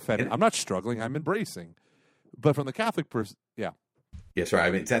be like offended. I'm not struggling, I'm embracing. But from the Catholic person, Yeah, sorry.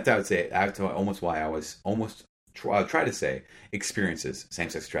 I mean, that I would say that's almost why I was almost try to say experiences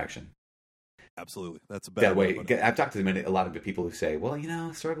same-sex attraction. Absolutely, that's a better way. I've talked to a lot of people who say, "Well,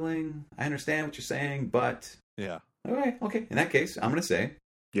 struggling. I understand what you're saying, but yeah, okay. In that case, I'm going to say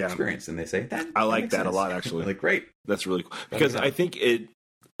experience," and they say that. I like that a lot, actually. Like, great. That's really cool because I think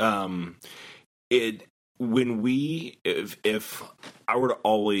when if I were to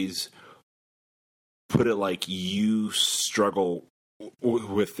always put it like you struggle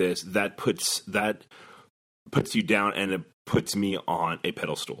with this, that puts you down and it puts me on a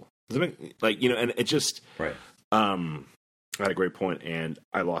pedestal. Does it make, like, and it just right. I had a great point and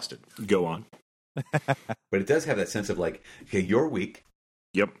I lost it. Go on. But it does have that sense of like, okay, you're weak.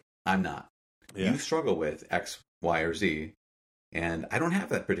 Yep. I'm not. Yeah. You struggle with X, Y, or Z, and I don't have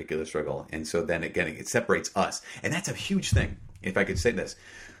that particular struggle. And so then again, it separates us. And that's a huge thing. If I could say this,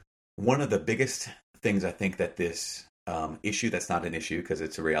 one of the biggest things I think that this issue that's not an issue because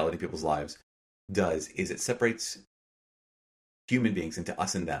it's a reality in people's lives does is it separates human beings into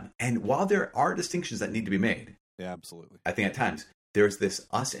us and them. And while there are distinctions that need to be made, yeah, absolutely. I think at times there's this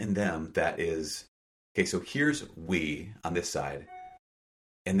us and them that is, okay, so here's we on this side,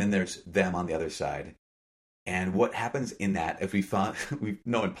 and then there's them on the other side. And what happens in that, if we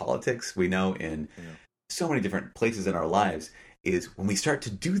know in politics, we know in so many different places in our lives, is when we start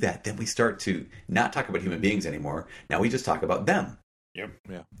to do that, then we start to not talk about human beings anymore. Now we just talk about them. Yep.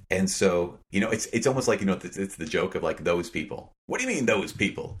 Yeah. And so, it's almost like, it's the joke of like those people. What do you mean those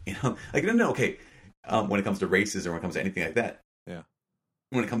people? Like, no, okay. When it comes to racism or when it comes to anything like that. Yeah.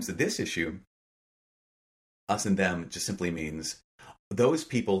 When it comes to this issue, us and them just simply means those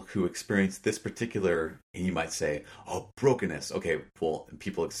people who experience this particular, and you might say, brokenness. Okay, well,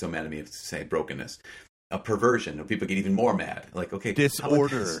 people are so mad at me if say brokenness. A perversion, people get even more mad. Like, okay,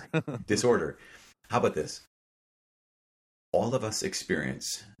 disorder. Disorder. How about this? All of us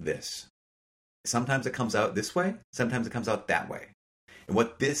experience this. Sometimes it comes out this way, sometimes it comes out that way. And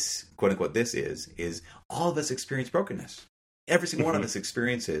what this, quote unquote, this is all of us experience brokenness. Every single one of us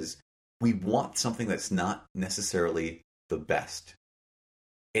experiences, we want something that's not necessarily the best.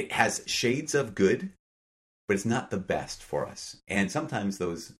 It has shades of good, but it's not the best for us. And sometimes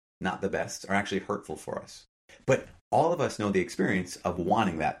those not the best are actually hurtful for us. But all of us know the experience of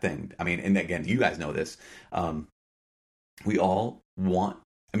wanting that thing. I mean, and again, you guys know this. We all want,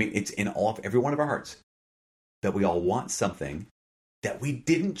 it's in every one of our hearts that we all want something that we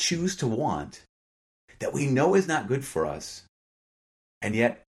didn't choose to want, that we know is not good for us. And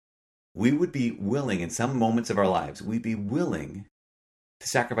yet we would be willing in some moments of our lives, we'd be willing to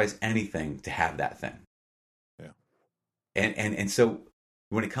sacrifice anything to have that thing. Yeah. And so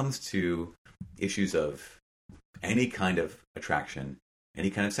when it comes to issues of any kind of attraction,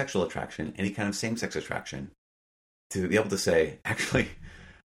 any kind of sexual attraction, any kind of same-sex attraction, to be able to say, actually,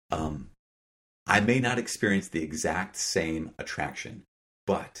 I may not experience the exact same attraction,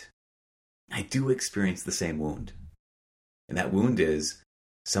 but I do experience the same wound. And that wound is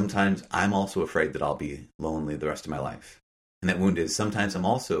sometimes I'm also afraid that I'll be lonely the rest of my life. And that wound is sometimes I'm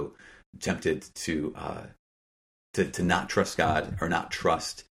also tempted to not trust God or not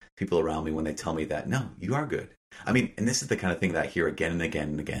trust people around me when they tell me that, no, you are good. And this is the kind of thing that I hear again and again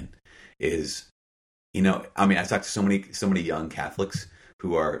and again is, I've talked to so many young Catholics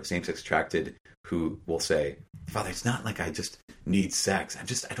who are same-sex attracted who will say, Father, it's not like I just need sex.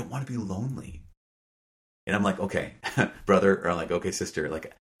 I don't want to be lonely. And I'm like, okay, brother, or I'm like, okay, sister,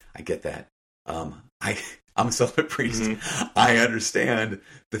 like, I get that. I'm a celibate priest. Mm-hmm. I understand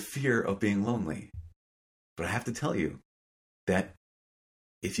the fear of being lonely. But I have to tell you that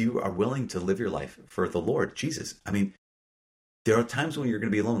if you are willing to live your life for the Lord Jesus, there are times when you're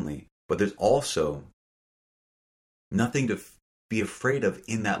going to be lonely, but there's also nothing to be afraid of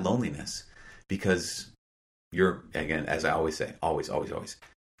in that loneliness because you're, again, as I always say, always,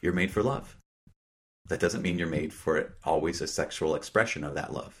 you're made for love. That doesn't mean you're made for always a sexual expression of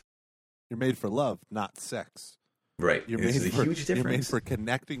that love. You're made for love, not sex. Right. You're made for, huge difference. You're made for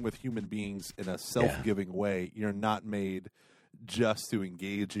connecting with human beings in a self-giving way. You're not made just to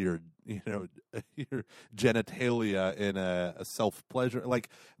engage your genitalia in a self-pleasure. Like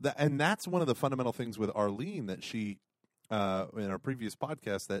that, and that's one of the fundamental things with Arlene that she, in our previous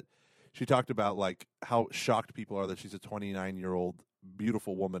podcast, that she talked about, like how shocked people are that she's a 29-year-old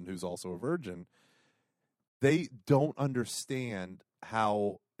beautiful woman who's also a virgin. They don't understand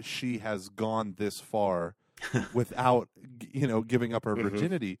how she has gone this far without, giving up her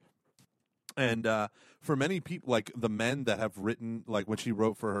virginity. And for many people, like the men that have written, like when she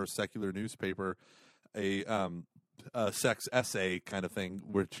wrote for her secular newspaper, a sex essay kind of thing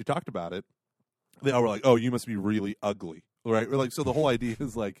where she talked about it, they all were like, "Oh, you must be really ugly. right? Like, so the whole idea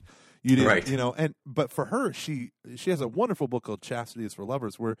is like you didn't, Right. you know, but for her, she has a wonderful book called Chastity is for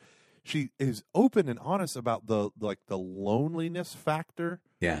Lovers, where she is open and honest about the loneliness factor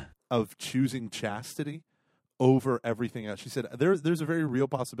Yeah. of choosing chastity over everything else. She said there's a very real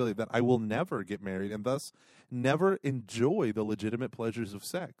possibility that I will never get married and thus never enjoy the legitimate pleasures of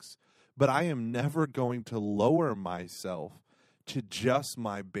sex. But I am never going to lower myself to just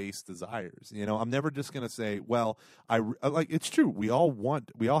my base desires. You know, I'm never just going to say, well, like, it's true. We all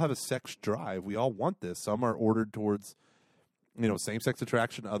have a sex drive. We all want this. Some are ordered towards, you know, same-sex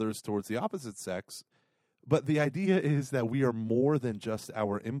attraction, others towards the opposite sex. But the idea is that we are more than just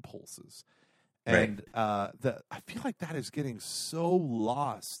our impulses. And I feel like that is getting so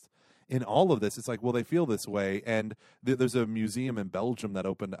lost in all of this. It's like, well, they feel this way. And there's a museum in Belgium that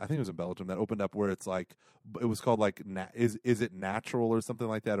opened, I think it was in Belgium, that opened up where it's like, it was called like, is it natural or something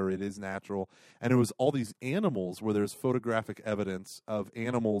like that, or it is natural. And it was all these animals where there's photographic evidence of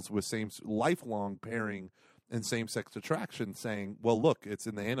animals with lifelong pairing and same-sex attraction, saying, well, look, it's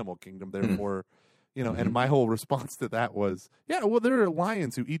in the animal kingdom, therefore, you know, and my whole response to that was, yeah, well, there are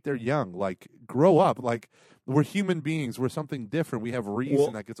lions who eat their young, like, grow up, like, we're human beings, we're something different, we have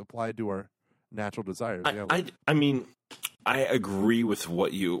reason that gets applied to our natural desires. I mean, I agree with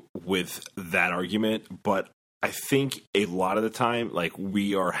with that argument, but I think a lot of the time, like,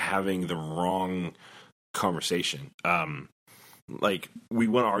 we are having the wrong conversation. Like, we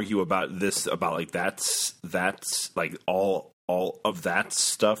want to argue about this, about like that's like all of that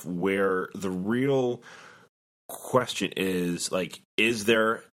stuff, where the real question is like, is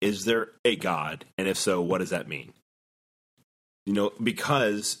there a God, and if so, what does that mean? You know,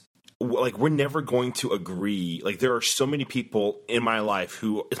 because like, we're never going to agree. Like, there are so many people in my life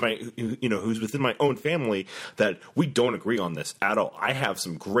who's within my own family that we don't agree on this at all. I have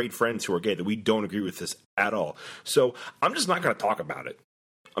some great friends who are gay that we don't agree with this at all. So I'm just not going to talk about it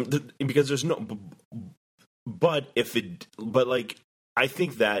because there's no. But like, I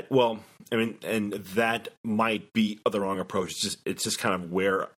think that, well, I mean, and that might be the wrong approach. It's just kind of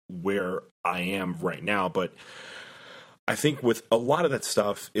where I am right now, but. I think with a lot of that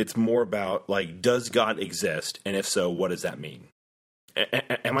stuff, it's more about, like, does God exist? And if so, what does that mean?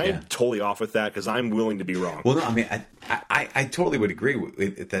 Am I totally off with that? Because I'm willing to be wrong. Well, no, I mean, I totally would agree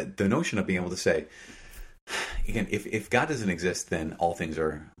with that. The notion of being able to say, again, if God doesn't exist, then all things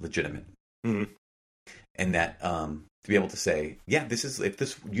are legitimate. Mm-hmm. And that to be able to say, yeah, if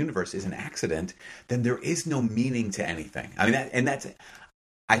this universe is an accident, then there is no meaning to anything. I mean, that's...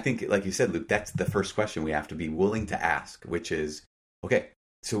 I think, like you said, Luke, that's the first question we have to be willing to ask, which is, okay,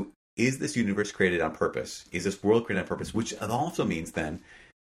 so is this universe created on purpose? Is this world created on purpose? Which also means then,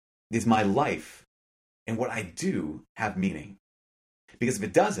 is my life and what I do have meaning? Because if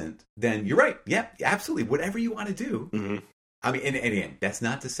it doesn't, then you're right. Yeah, absolutely. Whatever you want to do. Mm-hmm. I mean, and again, that's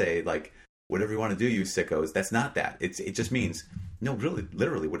not to say, like, whatever you want to do, you sickos. That's not that. It just means, no, really,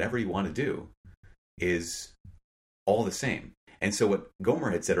 literally, whatever you want to do is all the same. And so what Gomer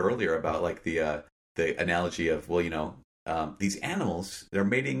had said earlier about, like, the analogy of, well, you know, these animals, they're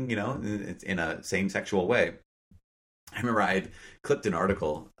mating, you know, in a same-sexual way. I remember I had clipped an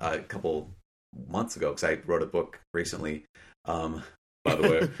article a couple months ago because I wrote a book recently, by the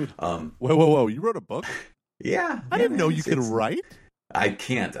way. Whoa. You wrote a book? Yeah. I didn't know you could write. I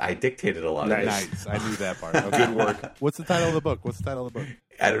can't. I dictated a lot of it. Nice. I knew that part. Okay. Good work. What's the title of the book?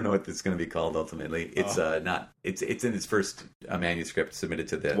 I don't know what it's going to be called ultimately. It's not. It's in its first manuscript submitted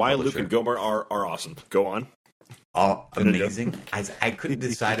to the Why publisher. Luke and Gomer are awesome. Go on. Oh, amazing! I couldn't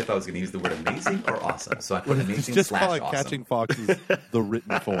decide if I was going to use the word amazing or awesome, so I put amazing just slash call it awesome. Catching Foxes, the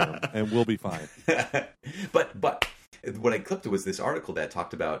written form, and we'll be fine. But what I clipped was this article that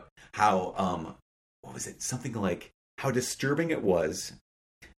talked about how what was it? Something like how disturbing it was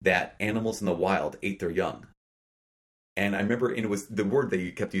that animals in the wild ate their young. And I remember, and it was the word that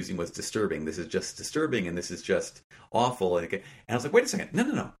you kept using was disturbing. This is just disturbing, and this is just awful. And I was like, wait a second,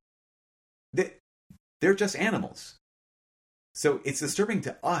 no. They're just animals. So it's disturbing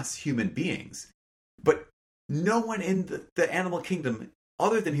to us human beings, but no one in the animal kingdom,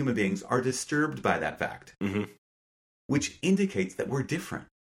 other than human beings, are disturbed by that fact, which indicates that we're different.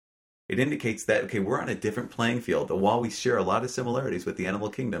 It indicates that, okay, we're on a different playing field. And while we share a lot of similarities with the animal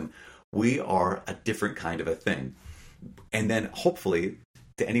kingdom, we are a different kind of a thing. And then hopefully,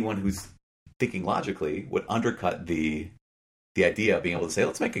 to anyone who's thinking logically, would undercut the idea of being able to say,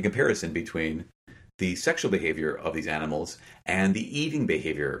 let's make a comparison between the sexual behavior of these animals and the eating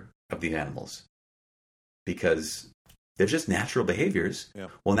behavior of these animals. Because they're just natural behaviors. Yeah.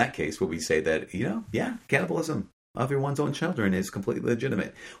 Well, in that case, would we say that, cannibalism of your one's own children is completely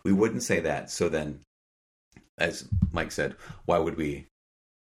legitimate? We wouldn't say that. So then as Mike said, why would we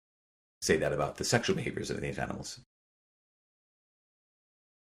say that about the sexual behaviors of these animals?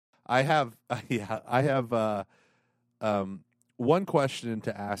 I have one question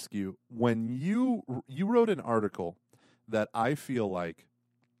to ask you. When you wrote an article that I feel like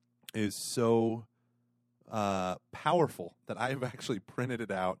is so powerful that I've actually printed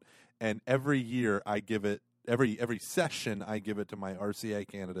it out, and every year I give it every session I give it to my RCA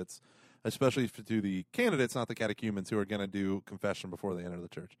candidates, especially to the candidates, not the catechumens, who are going to do confession before they enter the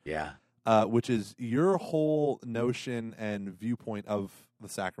church. Yeah. Which is your whole notion and viewpoint of the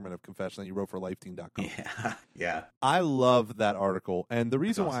sacrament of confession that you wrote for lifeteam.com. Yeah. Yeah. I love that article. And the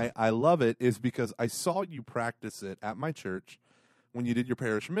reason That's awesome. why I love it is because I saw you practice it at my church when you did your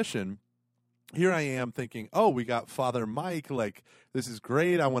parish mission. Here I am thinking, oh, we got Father Mike. Like, this is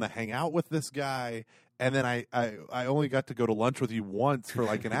great. I want to hang out with this guy. And then I only got to go to lunch with you once for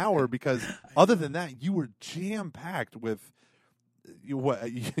like an hour because other than that, you were jam-packed with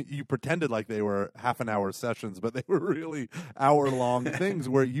you pretended like they were half an hour sessions, but they were really hour-long things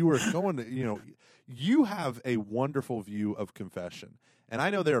where you were going to, you have a wonderful view of confession. And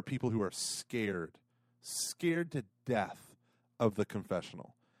I know there are people who are scared to death of the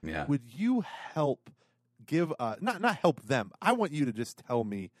confessional. Yeah. Would you help give not help them? I want you to just tell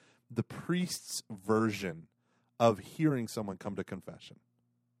me the priest's version of hearing someone come to confession.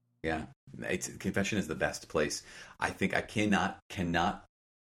 Yeah. Confession is the best place. I think I cannot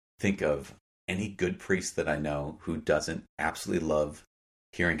think of any good priest that I know who doesn't absolutely love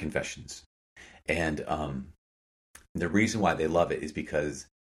hearing confessions. And the reason why they love it is because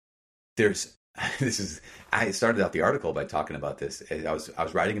I started out the article by talking about this. I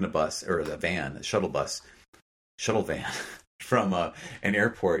was riding in a bus, or a shuttle van from an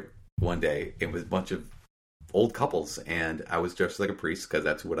airport one day. It was a bunch of old couples, and I was dressed like a priest because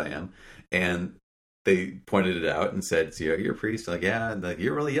that's what I am. And they pointed it out and said, "So you're a priest?" I'm like, "Yeah." And like,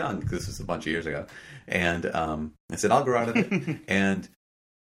 "You're really young." This was a bunch of years ago. And I said, "I'll grow out of it." and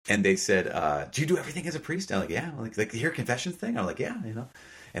they said, "Do you do everything as a priest?" I'm like, "Yeah." Like the hear confessions thing. I'm like, "Yeah."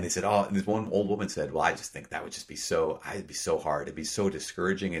 And they said, "Oh," and this one old woman said, "Well, I just think that would just be it'd be so hard. It'd be so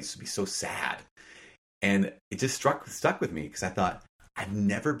discouraging. It'd be so sad." And it just stuck with me because I thought, I've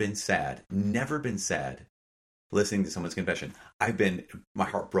never been sad listening to someone's confession. I've been my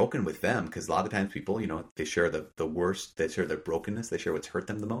heart broken with them because a lot of times people, they share the worst, they share their brokenness, they share what's hurt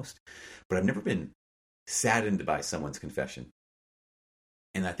them the most. But I've never been saddened by someone's confession.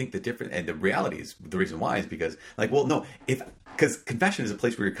 And I think the reality is, the reason why is because, because confession is a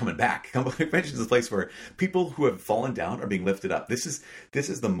place where you're coming back. Confession is a place where people who have fallen down are being lifted up. This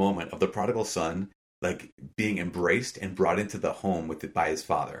is the moment of the prodigal son, like being embraced and brought into the home by his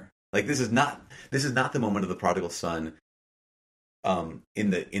father. Like this is not the moment of the prodigal son in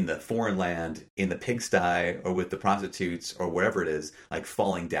the foreign land, in the pigsty, or with the prostitutes, or wherever it is, like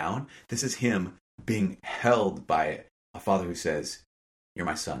falling down. This is him being held by a father who says, "You're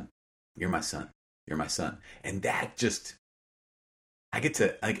my son. You're my son. You're my son." And that just, I get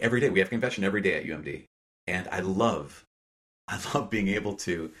to, like, every day, we have confession every day at UMD. And I love being able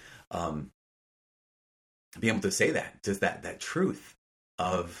to say that, just that truth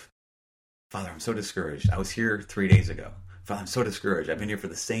of, "Father, I'm so discouraged. I was here 3 days ago. Father, I'm so discouraged. I've been here for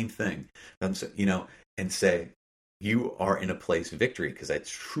the same thing." And say, "You are in a place of victory," because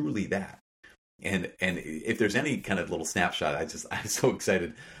it's truly that. And if there's any kind of little snapshot, I'm so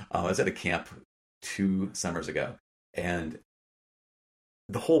excited. I was at a camp 2 summers ago, and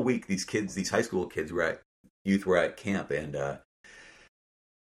the whole week, these high school kids were at camp, and the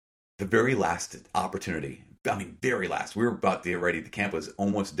very last opportunity, very last, we were about to get ready. The camp was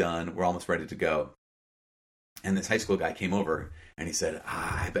almost done. We're almost ready to go. And this high school guy came over, and he said,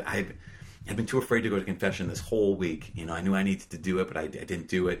 I've been too afraid to go to confession this whole week. I knew I needed to do it, but I didn't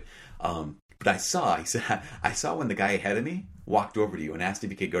do it. But I saw when the guy ahead of me walked over to you and asked if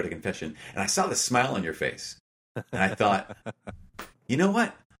he could go to confession, and I saw the smile on your face. And I thought, you know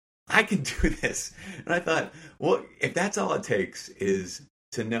what? I can do this. And I thought, well, if that's all it takes is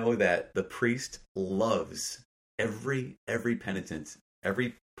to know that the priest loves every penitent,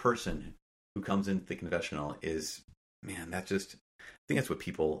 every person who comes into the confessional, is, man, I think that's what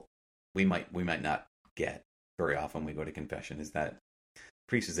people, we might not get very often when we go to confession, is that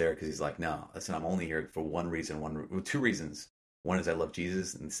priest is there because he's like, "No, listen, I'm only here for one reason, 2 reasons. One is I love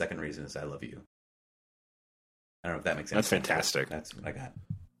Jesus, and the second reason is I love you." I don't know if that makes sense. That's fantastic. That's what I got.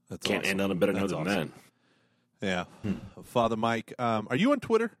 That's Can't awesome. end on a better note than that. Yeah. Father Mike, are you on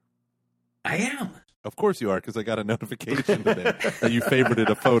Twitter? I am. Of course you are, because I got a notification today that you favorited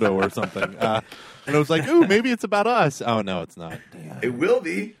a photo or something. And I was like, ooh, maybe it's about us. Oh, no, it's not. It will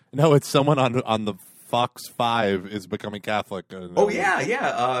be. No, it's someone on the Fox 5 is becoming Catholic. Oh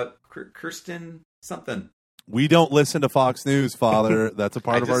yeah. Kirsten something. We don't listen to Fox News, Father. That's a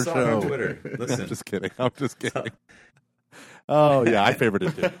part of our saw show. it on Twitter. Listen. I'm just kidding. Oh yeah, I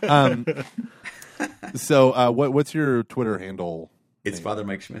favorited it too. So what's your Twitter handle? It's Father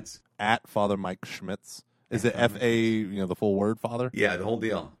Mike Schmitz. At Father Mike Schmitz. Is it FA? The full word, Father? Yeah, the whole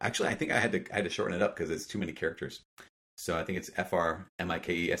deal. Actually, I think I had to shorten it up because it's too many characters. So I think it's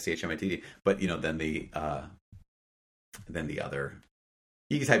FRMIKESCHMITD. But then the other.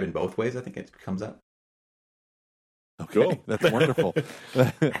 You can type in both ways. I think it comes up. Okay, cool. That's wonderful.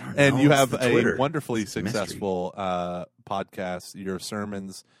 And you have a wonderfully It's successful podcast. Your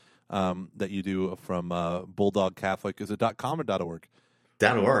sermons that you do from Bulldog Catholic. Is it .com or .org?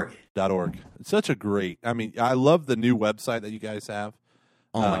 .org. .org. It's such a great. I mean, I love the new website that you guys have.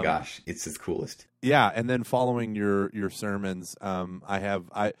 Oh my gosh, it's the coolest. Yeah, and then following your sermons,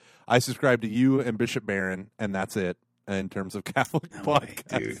 I subscribe to you and Bishop Barron, and that's it in terms of Catholic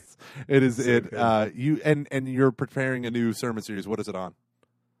podcasts. Dude. It is So you and you're preparing a new sermon series. What is it on?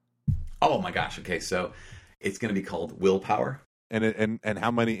 Oh my gosh. Okay, so it's going to be called Willpower. And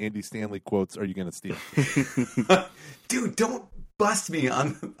how many Andy Stanley quotes are you going to steal? Dude, don't bust me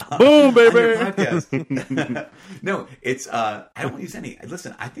on Boom, baby! on your podcast. No, it's I don't use any.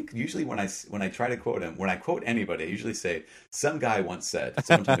 Listen, I think usually when I try to quote him, when I quote anybody, I usually say some guy once said.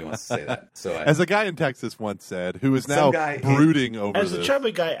 Someone told me wants to say that. So as a guy in Texas once said, who is now brooding over as this. a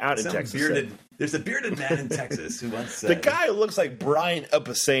chubby guy out in Texas. There's a bearded man in Texas who once said the guy who looks like Brian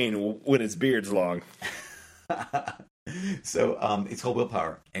Upasane when his beard's long. So it's called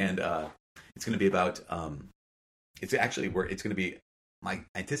Willpower, and it's going to be about. It's going to be. My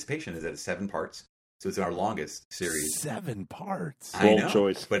anticipation is that it's 7 parts, so it's our longest series. 7 parts. I know,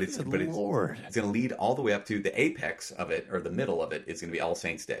 choice, but it's Lord. It's going to lead all the way up to the apex of it, or the middle of it. It's going to be All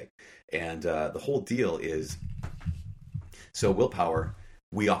Saints Day, and the whole deal is. So willpower,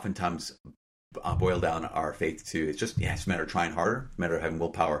 we oftentimes boil down our faith to it's just a matter of trying harder, a matter of having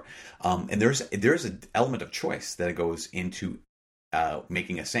willpower, and there's an element of choice that goes into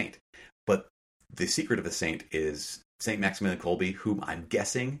making a saint, but the secret of a saint is Saint Maximilian Kolbe, whom I'm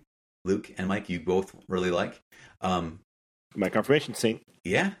guessing Luke and Mike you both really like. My confirmation saint.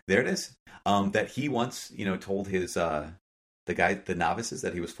 Yeah, there it is. That he once told his the novices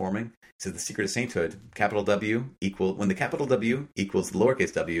that he was forming. He said the secret of sainthood, capital W when the capital W equals the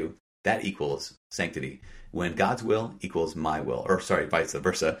lowercase w, that equals sanctity. When God's will equals my will, or sorry, vice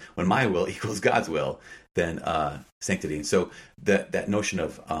versa. When my will equals God's will, then sanctity. And so that notion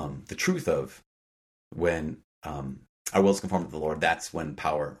of the truth of when our will is conformed to the Lord, that's when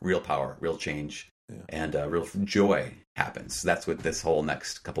real change, and real joy happens. So that's what this whole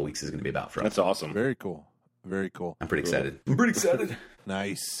next couple weeks is going to be about for us. That's awesome. Very cool. Very cool. I'm pretty excited. I'm pretty excited.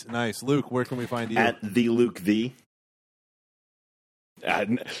 Nice. Luke, where can we find you? At the Luke the.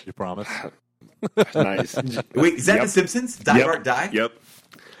 You promise? Nice. Wait, is that The Simpsons? Die Bart Die? Yep.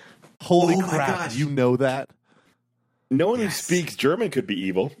 Holy Oh my crap! gosh. You know that? No one who speaks German could be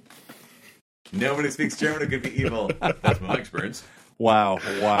evil. No one who speaks German could be evil. That's my experience. Wow.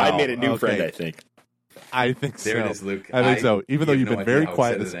 I made a new friend, I think. I think so. There it is, Luke. I think so. Even though you you've have been no very idea how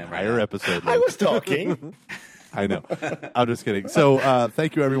quiet excited this I am right entire now. episode. I was talking. I know. I'm just kidding. So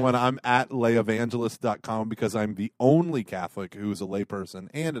thank you, everyone. I'm at layevangelist.com because I'm the only Catholic who is a layperson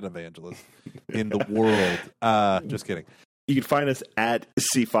and an evangelist in the world. Just kidding. You can find us at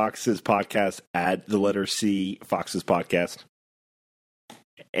C Fox's podcast, at the letter C Fox's podcast,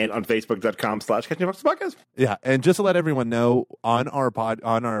 and on Facebook.com/Catching Fox's podcast. Yeah, and just to let everyone know, on our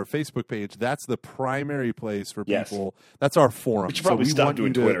Facebook page, that's the primary place for people. That's our forum. We should probably stop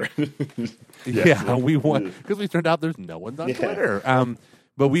doing Twitter. Yeah, we want, because we turned out there's no one's on Twitter.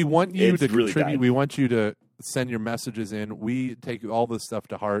 But we want you to really contribute. died. We want you to send your messages in. We take all this stuff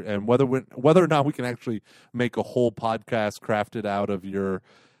to heart, and whether or not we can actually make a whole podcast crafted out of the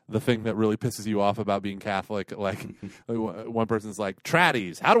thing that really pisses you off about being Catholic. Like one person's like,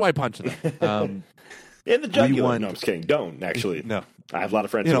 "Traddies, how do I punch them?" In the jugular. No, I'm just kidding. Don't, actually. No. I have a lot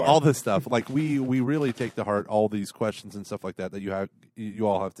of friends who are. all this stuff. Like we really take to heart all these questions and stuff like that you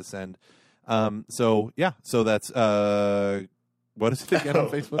all have to send. So that's what is it again on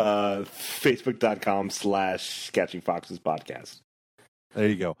Facebook? Facebook.com/Catching Fox's podcast. There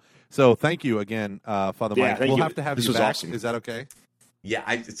you go. So thank you again, Father Mike. We'll have to have this you was back. Awesome. Is that okay?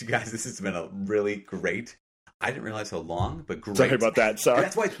 Yeah, you guys, this has been a really great. I didn't realize how long, but great. Sorry about that. Sorry.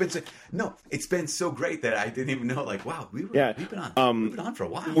 That's why it's been so great that I didn't even know. Like, wow, we've been on for a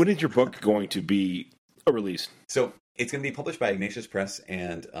while. When is your book going to be released? So it's going to be published by Ignatius Press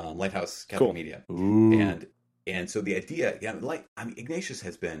and Lighthouse Catholic Media. Ooh. And so the idea, Ignatius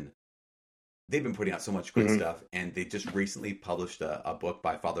has been they've been putting out so much good stuff, and they just recently published a book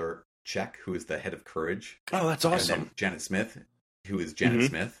by Father Czech, who is the head of Courage. Oh, that's awesome. And Janet Smith, who is Janet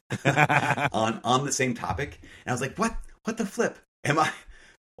Smith, on the same topic. And I was like, what the flip?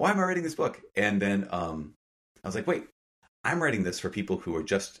 Why am I writing this book? And then I was like, wait, I'm writing this for people who are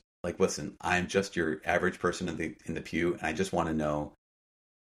just like, listen, I'm just your average person in the pew, and I just want to know,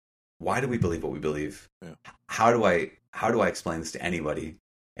 why do we believe what we believe? Yeah. How do I explain this to anybody?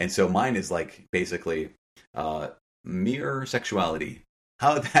 And so mine is like basically mere sexuality.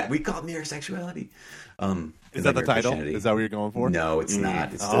 How that we call it mere sexuality. Is that the title? Is that what you're going for? No, it's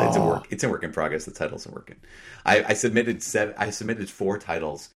not. It's a work. It's a work in progress. The titles are working. I submitted 4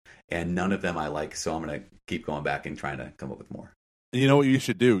 titles, and none of them I like. So I'm going to keep going back and trying to come up with more. You know what you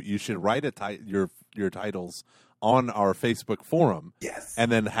should do? You should write your titles on our Facebook forum. Yes,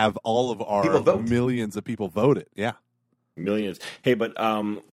 and then have all of our millions of people vote it. Yeah, millions. Hey, but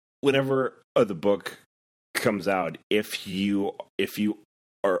whenever the book comes out, if you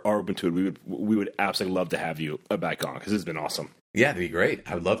are open to it, we would absolutely love to have you back on, because it's been awesome. Yeah, that'd be great.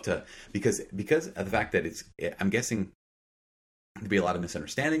 I would love to, because of the fact that I'm guessing there'll be a lot of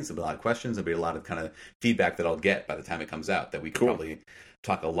misunderstandings, there'll be a lot of questions, there'll be a lot of kind of feedback that I'll get by the time it comes out that we could probably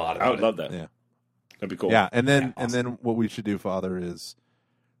talk a lot about. I would love that. Yeah, that'd be cool. Yeah, and then what we should do, Father, is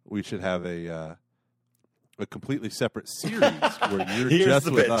we should have a completely separate series where you're just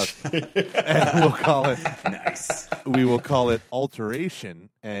with us, and we'll call it nice. We will call it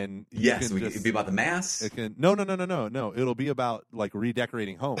Alteration, and it'd be about the mass. No. It'll be about like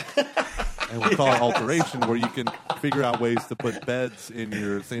redecorating homes, and we'll call it Alteration, where you can figure out ways to put beds in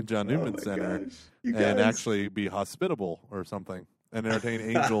your St. John Newman Center and actually be hospitable or something, and entertain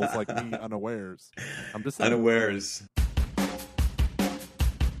angels like me unawares. I'm just saying. Unawares.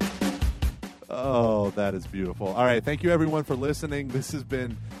 Oh, that is beautiful. All right. Thank you, everyone, for listening. This has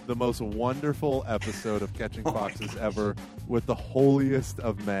been the most wonderful episode of Catching Foxes ever with the holiest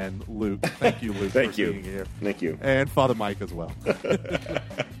of men, Luke. Thank you, Luke, for being here. Thank you. And Father Mike as well.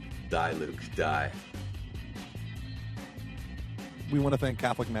 Die, Luke, die. We want to thank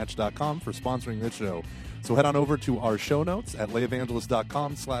CatholicMatch.com for sponsoring this show. So head on over to our show notes at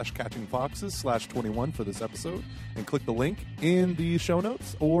layevangelist.com/catchingfoxes/21 for this episode, and click the link in the show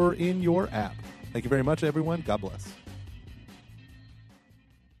notes or in your app. Thank you very much, everyone. God bless.